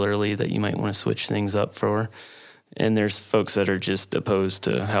pretty regularly, that you might want to switch things up for. And there's folks that are just opposed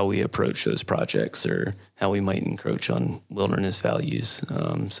to how we approach those projects or how we might encroach on wilderness values.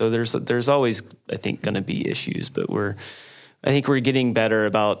 So there's always, I think, going to be issues, but I think we're getting better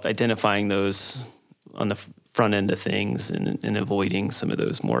about identifying those on the front end of things and avoiding some of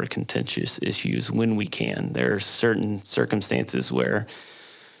those more contentious issues when we can. There are certain circumstances where,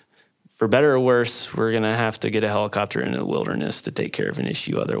 for better or worse, we're going to have to get a helicopter into the wilderness to take care of an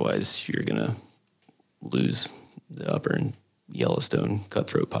issue. Otherwise, you're going to lose the upper and Yellowstone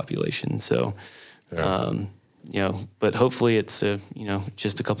cutthroat population. So, but hopefully it's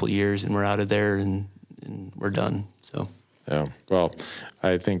just a couple of years and we're out of there and we're done. So. Yeah, well,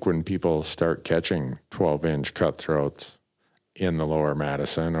 I think when people start catching 12-inch cutthroats in the lower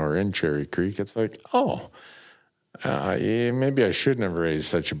Madison or in Cherry Creek, it's like, maybe I shouldn't have raised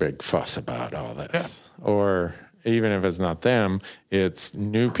such a big fuss about all this. Yeah. Or even if it's not them, it's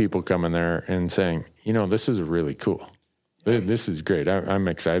new people coming there and saying, this is really cool. This is great. I'm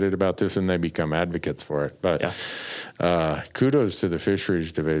excited about this, and they become advocates for it. But kudos to the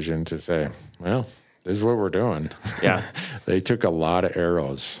fisheries division to say, well, this is what we're doing. Yeah. They took a lot of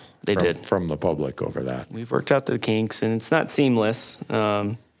arrows from the public over that. We've worked out the kinks, and it's not seamless,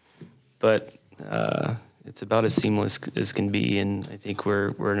 but it's about as seamless as can be. And I think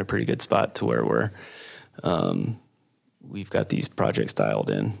we're in a pretty good spot to where we've got these projects dialed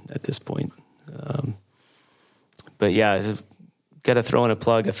in at this point. But yeah, got to throw in a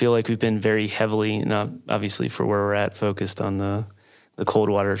plug. I feel like we've been very heavily, not obviously for where we're at, focused on the cold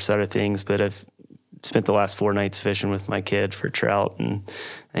water side of things, but I've spent the last 4 nights fishing with my kid for trout. And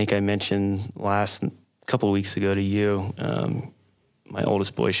I think I mentioned last couple of weeks ago to you, my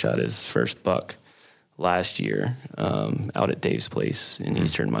oldest boy shot his first buck last year out at Dave's place in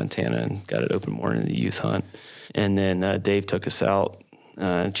eastern Montana and got it open morning in the youth hunt. And then Dave took us out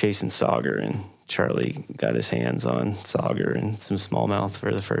chasing sauger, and Charlie got his hands on sauger and some smallmouth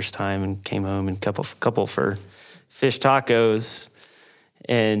for the first time and came home and couple for fish tacos.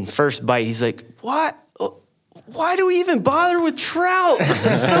 And first bite, he's like, "What? Why do we even bother with trout? This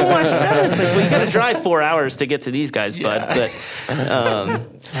is so much better." It's like, well, you got to drive 4 hours to get to these guys, bud. But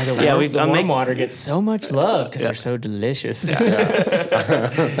that's why the warm water gets so much love because they're so delicious.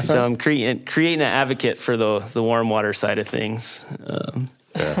 So I'm creating an advocate for the warm water side of things.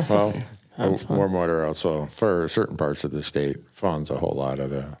 Well, warm water also for certain parts of the state funds a whole lot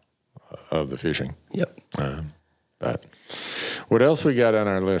of the fishing. Yep. But what else we got on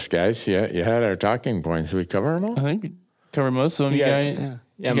our list, guys? Yeah, you had our talking points. Did we cover them all? I think we covered most of them. You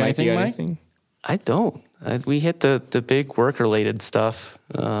got Mike, you got anything? I don't. We hit the big work-related stuff.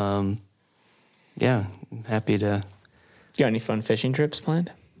 yeah, I'm happy to. You got any fun fishing trips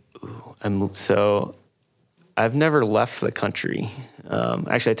planned? I've never left the country.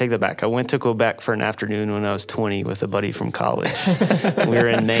 Actually, I take that back. I went to Quebec for an afternoon when I was 20 with a buddy from college. We were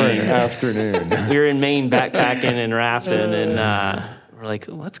in Maine. For an afternoon. We were in Maine backpacking and rafting, and we're like,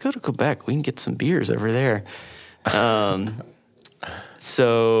 let's go to Quebec. We can get some beers over there.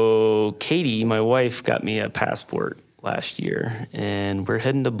 So Katie, my wife, got me a passport last year, and we're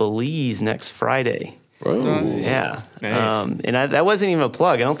heading to Belize next Friday. Whoa. Yeah. Nice. And that wasn't even a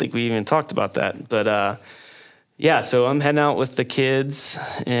plug. I don't think we even talked about that. But yeah, so I'm heading out with the kids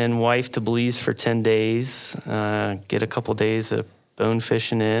and wife to Belize for 10 days, get a couple days of bone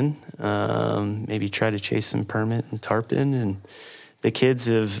fishing in, maybe try to chase some permit and tarpon. And the kids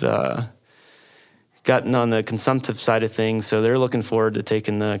have gotten on the consumptive side of things, so they're looking forward to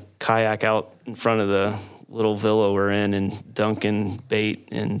taking the kayak out in front of the little villa we're in and dunking bait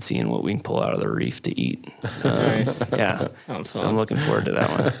and seeing what we can pull out of the reef to eat. Nice. Yeah. Sounds So fun. I'm looking forward to that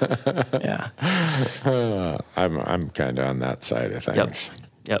one. Yeah. I'm kind of on that side of things.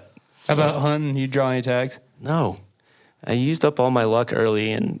 Yep. How about hunting? You draw any tags? No. I used up all my luck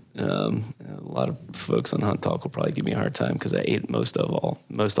early, and a lot of folks on Hunt Talk will probably give me a hard time because I ate most all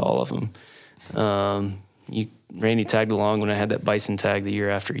of them. Randy tagged along when I had that bison tag the year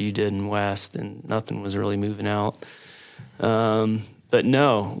after you did in West, and nothing was really moving out. But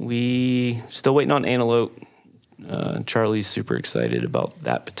no, we still waiting on antelope. Charlie's super excited about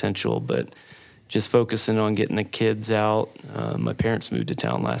that potential, but just focusing on getting the kids out. My parents moved to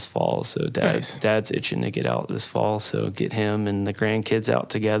town last fall, so Nice. dad's itching to get out this fall, so get him and the grandkids out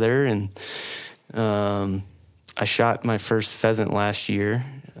together. And I shot my first pheasant last year.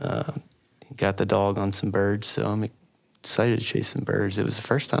 Got the dog on some birds, so I'm excited to chase some birds. It was the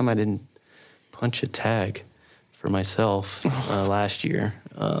first time I didn't punch a tag for myself last year,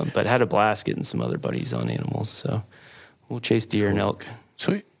 but had a blast getting some other buddies on animals. So we'll chase deer and elk.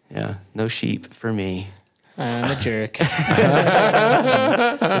 Sweet. Yeah, no sheep for me. I'm a jerk.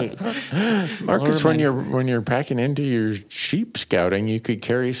 Marcus, when you're packing into your sheep scouting, you could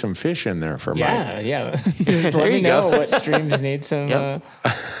carry some fish in there for Mike. Yeah. Just let me you know go. what streams need some. Yep.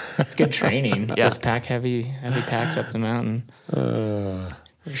 It's good training. Yeah. Those pack heavy packs up the mountain. For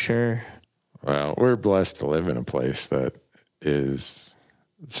sure. Well, we're blessed to live in a place that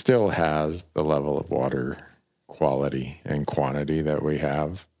still has the level of water quality and quantity that we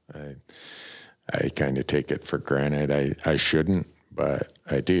have. I kind of take it for granted. I shouldn't, but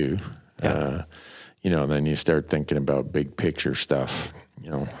I do. Yeah. Then you start thinking about big picture stuff.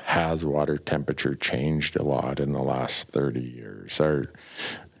 Has water temperature changed a lot in the last 30 years?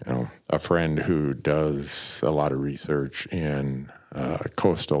 A friend who does a lot of research in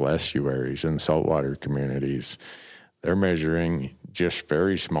coastal estuaries and saltwater communities, they're measuring just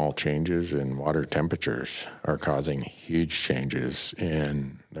very small changes in water temperatures are causing huge changes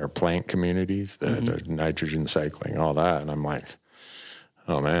in their plant communities, the nitrogen cycling, all that. And I'm like,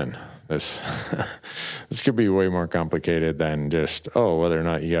 oh man, this this could be way more complicated than just, whether or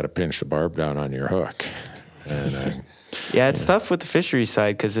not you got to pinch the barb down on your hook. And Yeah, it's tough with the fishery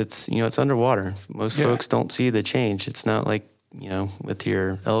side because it's underwater. Most folks don't see the change. It's not like, with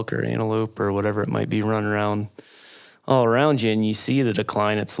your elk or antelope or whatever it might be running around all around you and you see the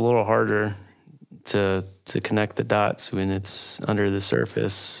decline. It's a little harder to connect the dots when it's under the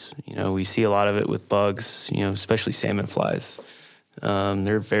surface. We see a lot of it with bugs, especially salmon flies.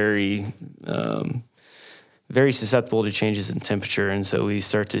 They're very, very susceptible to changes in temperature, and so we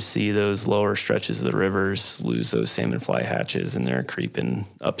start to see those lower stretches of the rivers lose those salmon fly hatches, and they're creeping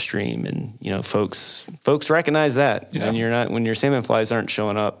upstream. And folks recognize that. Yeah. When your salmon flies aren't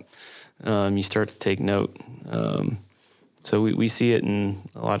showing up, you start to take note. So we see it in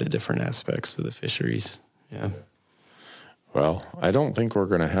a lot of different aspects of the fisheries. Yeah. well, I don't think we're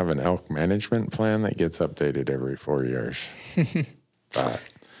going to have an elk management plan that gets updated every 4 years. But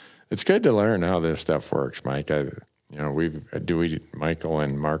it's good to learn how this stuff works, Mike. Michael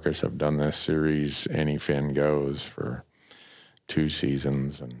and Marcus have done this series, Any Fin Goes, for 2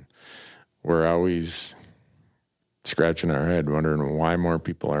 seasons, and we're always scratching our head wondering why more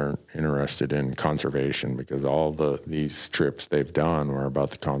people aren't interested in conservation, because all these trips they've done were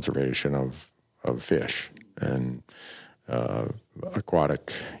about the conservation of fish and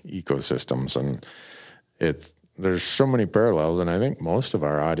aquatic ecosystems, and there's so many parallels, and I think most of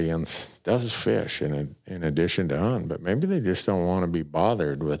our audience does fish in addition to hunt, but maybe they just don't want to be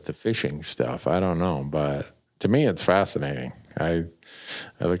bothered with the fishing stuff. I don't know, but to me it's fascinating. I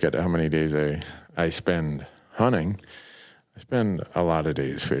look at how many days I spend hunting. I spend a lot of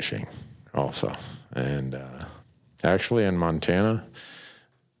days fishing also, and actually in Montana,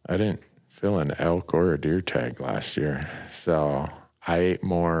 I didn't an elk or a deer tag last year. So I ate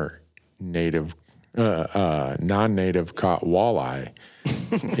more native, non-native caught walleye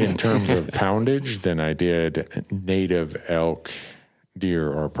in terms of poundage than I did native elk,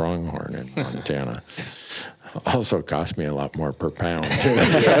 deer, or pronghorn in Montana. Also cost me a lot more per pound.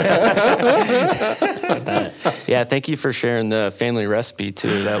 Yeah, thank you for sharing the family recipe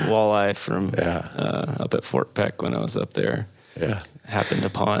too. That walleye from up at Fort Peck when I was up there. Yeah. Happened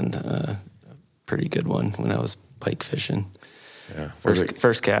upon a pretty good one when I was pike fishing. Yeah.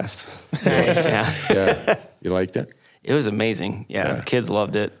 First cast. Nice. Yeah. You liked it? It was amazing. Yeah, the kids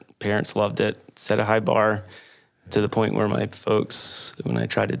loved it. Parents loved it. Set a high bar to the point where my folks, when I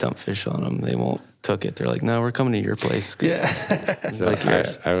try to dump fish on them, they won't cook it. They're like, "No, we're coming to your place." So like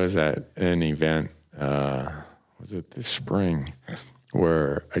yours. I was at an event, was it this spring,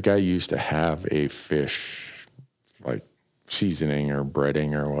 where a guy used to have a fish, like seasoning or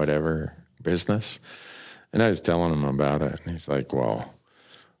breading or whatever business. And I was telling him about it. And he's like, well,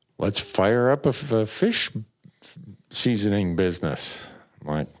 let's fire up a fish seasoning business. I'm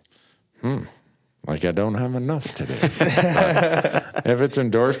like, like I don't have enough today. If it's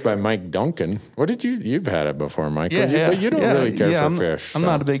endorsed by Mike Duncan, you've had it before, Mike, but you don't really care for fish. I'm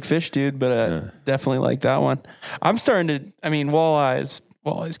not a big fish dude, but I definitely like that one. I'm starting to, walleye's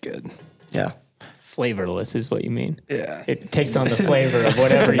good. Yeah. Flavorless is what you mean. Yeah. It takes on the flavor of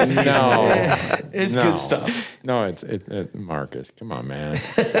whatever you season. It's good stuff. No, it's Marcus. Come on, man.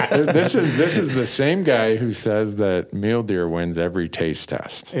 This is the same guy who says that mule deer wins every taste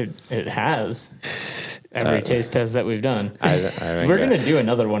test. It has. Every taste test that we've done. I think We're going to do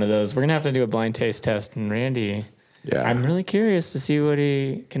another one of those. We're going to have to do a blind taste test. And Randy, I'm really curious to see what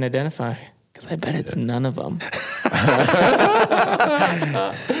he can identify. Because I bet it's none of them.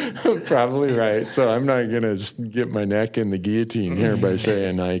 Probably right. So I'm not going to get my neck in the guillotine here by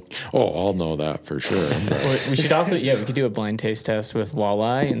saying I'll know that for sure. We should also, we could do a blind taste test with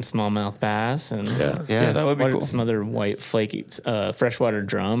walleye and smallmouth bass. And that would be cool. Some other white flaky freshwater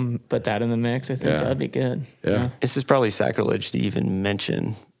drum. Put that in the mix. I think that'd be good. Yeah. This is probably sacrilege to even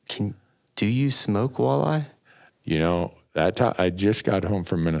mention. Do you smoke walleye? You know, I just got home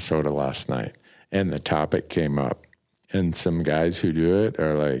from Minnesota last night, and the topic came up, and some guys who do it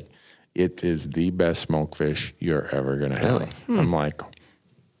are like, it is the best smoked fish you're ever going to have. Really? I'm like,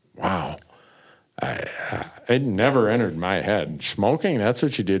 wow. It never entered my head. Smoking, that's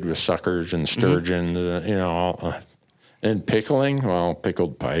what you did with suckers and sturgeon, and pickling,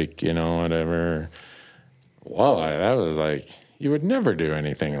 pickled pike, whatever. Walleye, that was like, you would never do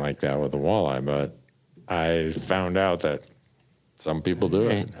anything like that with a walleye, but I found out that some people do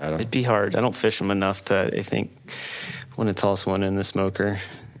it. It'd be hard. I don't fish them enough to, I think, want to toss one in the smoker.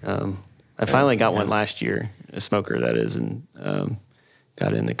 I finally got one last year, a smoker that is, and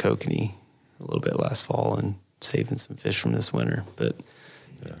got into kokanee a little bit last fall and saving some fish from this winter. But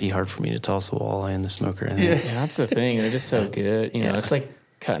it'd be hard for me to toss a walleye in the smoker. I think. Yeah, that's the thing. They're just so good. It's like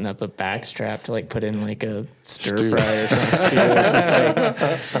cutting up a backstrap to put in a stir fry or some stew.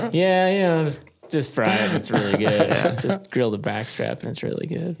 It's just just fry it. It's really good. Just grill the backstrap and it's really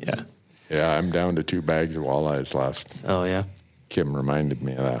good. Yeah, I'm down to 2 bags of walleyes left. Oh, yeah. Kim reminded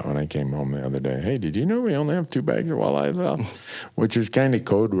me of that when I came home the other day. Hey, did you know we only have 2 bags of walleyes left? Which is kind of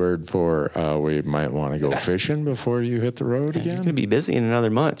code word for we might want to go fishing before you hit the road again. You're going to be busy in another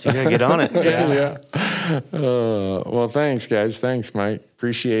month. You got to get on it. Well, thanks, guys. Thanks, Mike.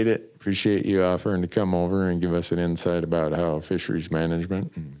 Appreciate it. Appreciate you offering to come over and give us an insight about how fisheries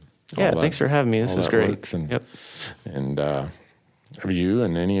management and thanks for having me. This was great. And you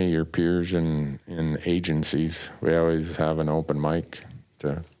and any of your peers in agencies, we always have an open mic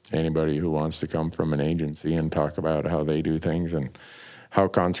to anybody who wants to come from an agency and talk about how they do things and how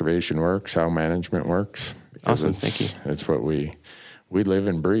conservation works, how management works. Awesome, thank you. It's what we live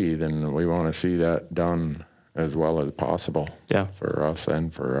and breathe, and we want to see that done as well as possible for us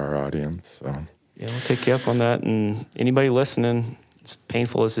and for our audience. So we'll take you up on that. And anybody listening, as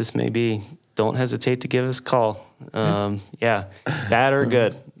painful as this may be, don't hesitate to give us a call. Bad or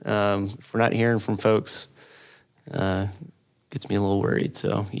good. If we're not hearing from folks, gets me a little worried.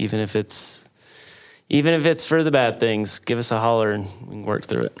 So even if it's for the bad things, give us a holler and we can work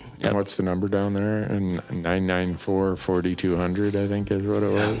through it. And what's the number down there? And 994-4200, I think is what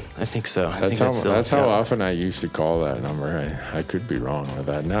it was. I think so. That's how often I used to call that number. I could be wrong with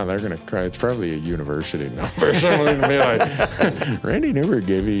that. Now they're going to cry. It's probably a university number. Someone's going to be like, Randy Newberg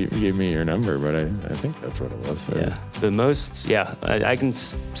gave me your number, but I think that's what it was. So. Yeah. The most, I can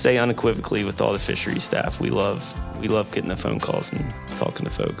say unequivocally with all the fishery staff, we love getting the phone calls and talking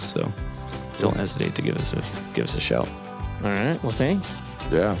to folks. So don't hesitate to give us a shout. All right. Well, thanks.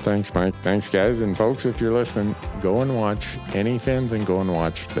 Yeah, thanks, Mike. Thanks, guys. And folks, if you're listening, go and watch Any Fins and go and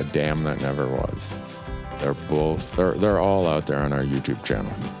watch The Dam That Never Was. They're all out there on our YouTube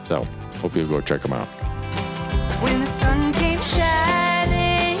channel. So hope you'll go check them out. When the sun came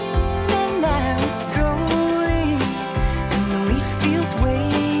shining and I was strolling and the wheat fields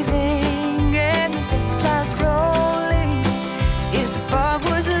waving and the dust clouds rolling, as the fog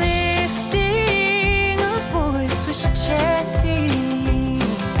was lifting, a voice was chatting.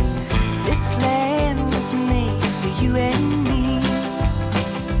 This land was made for you and me.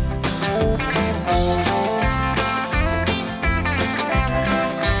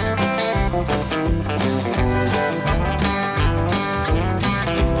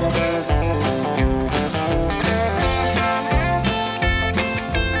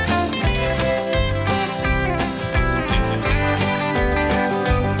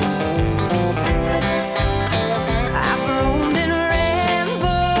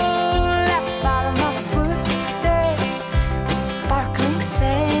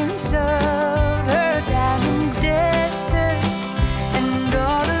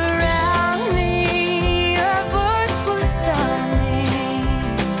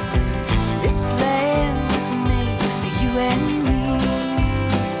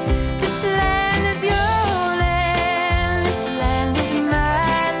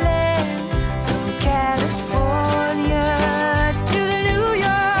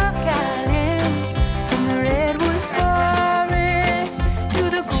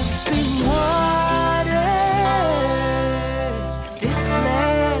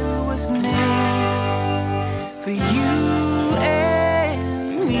 For you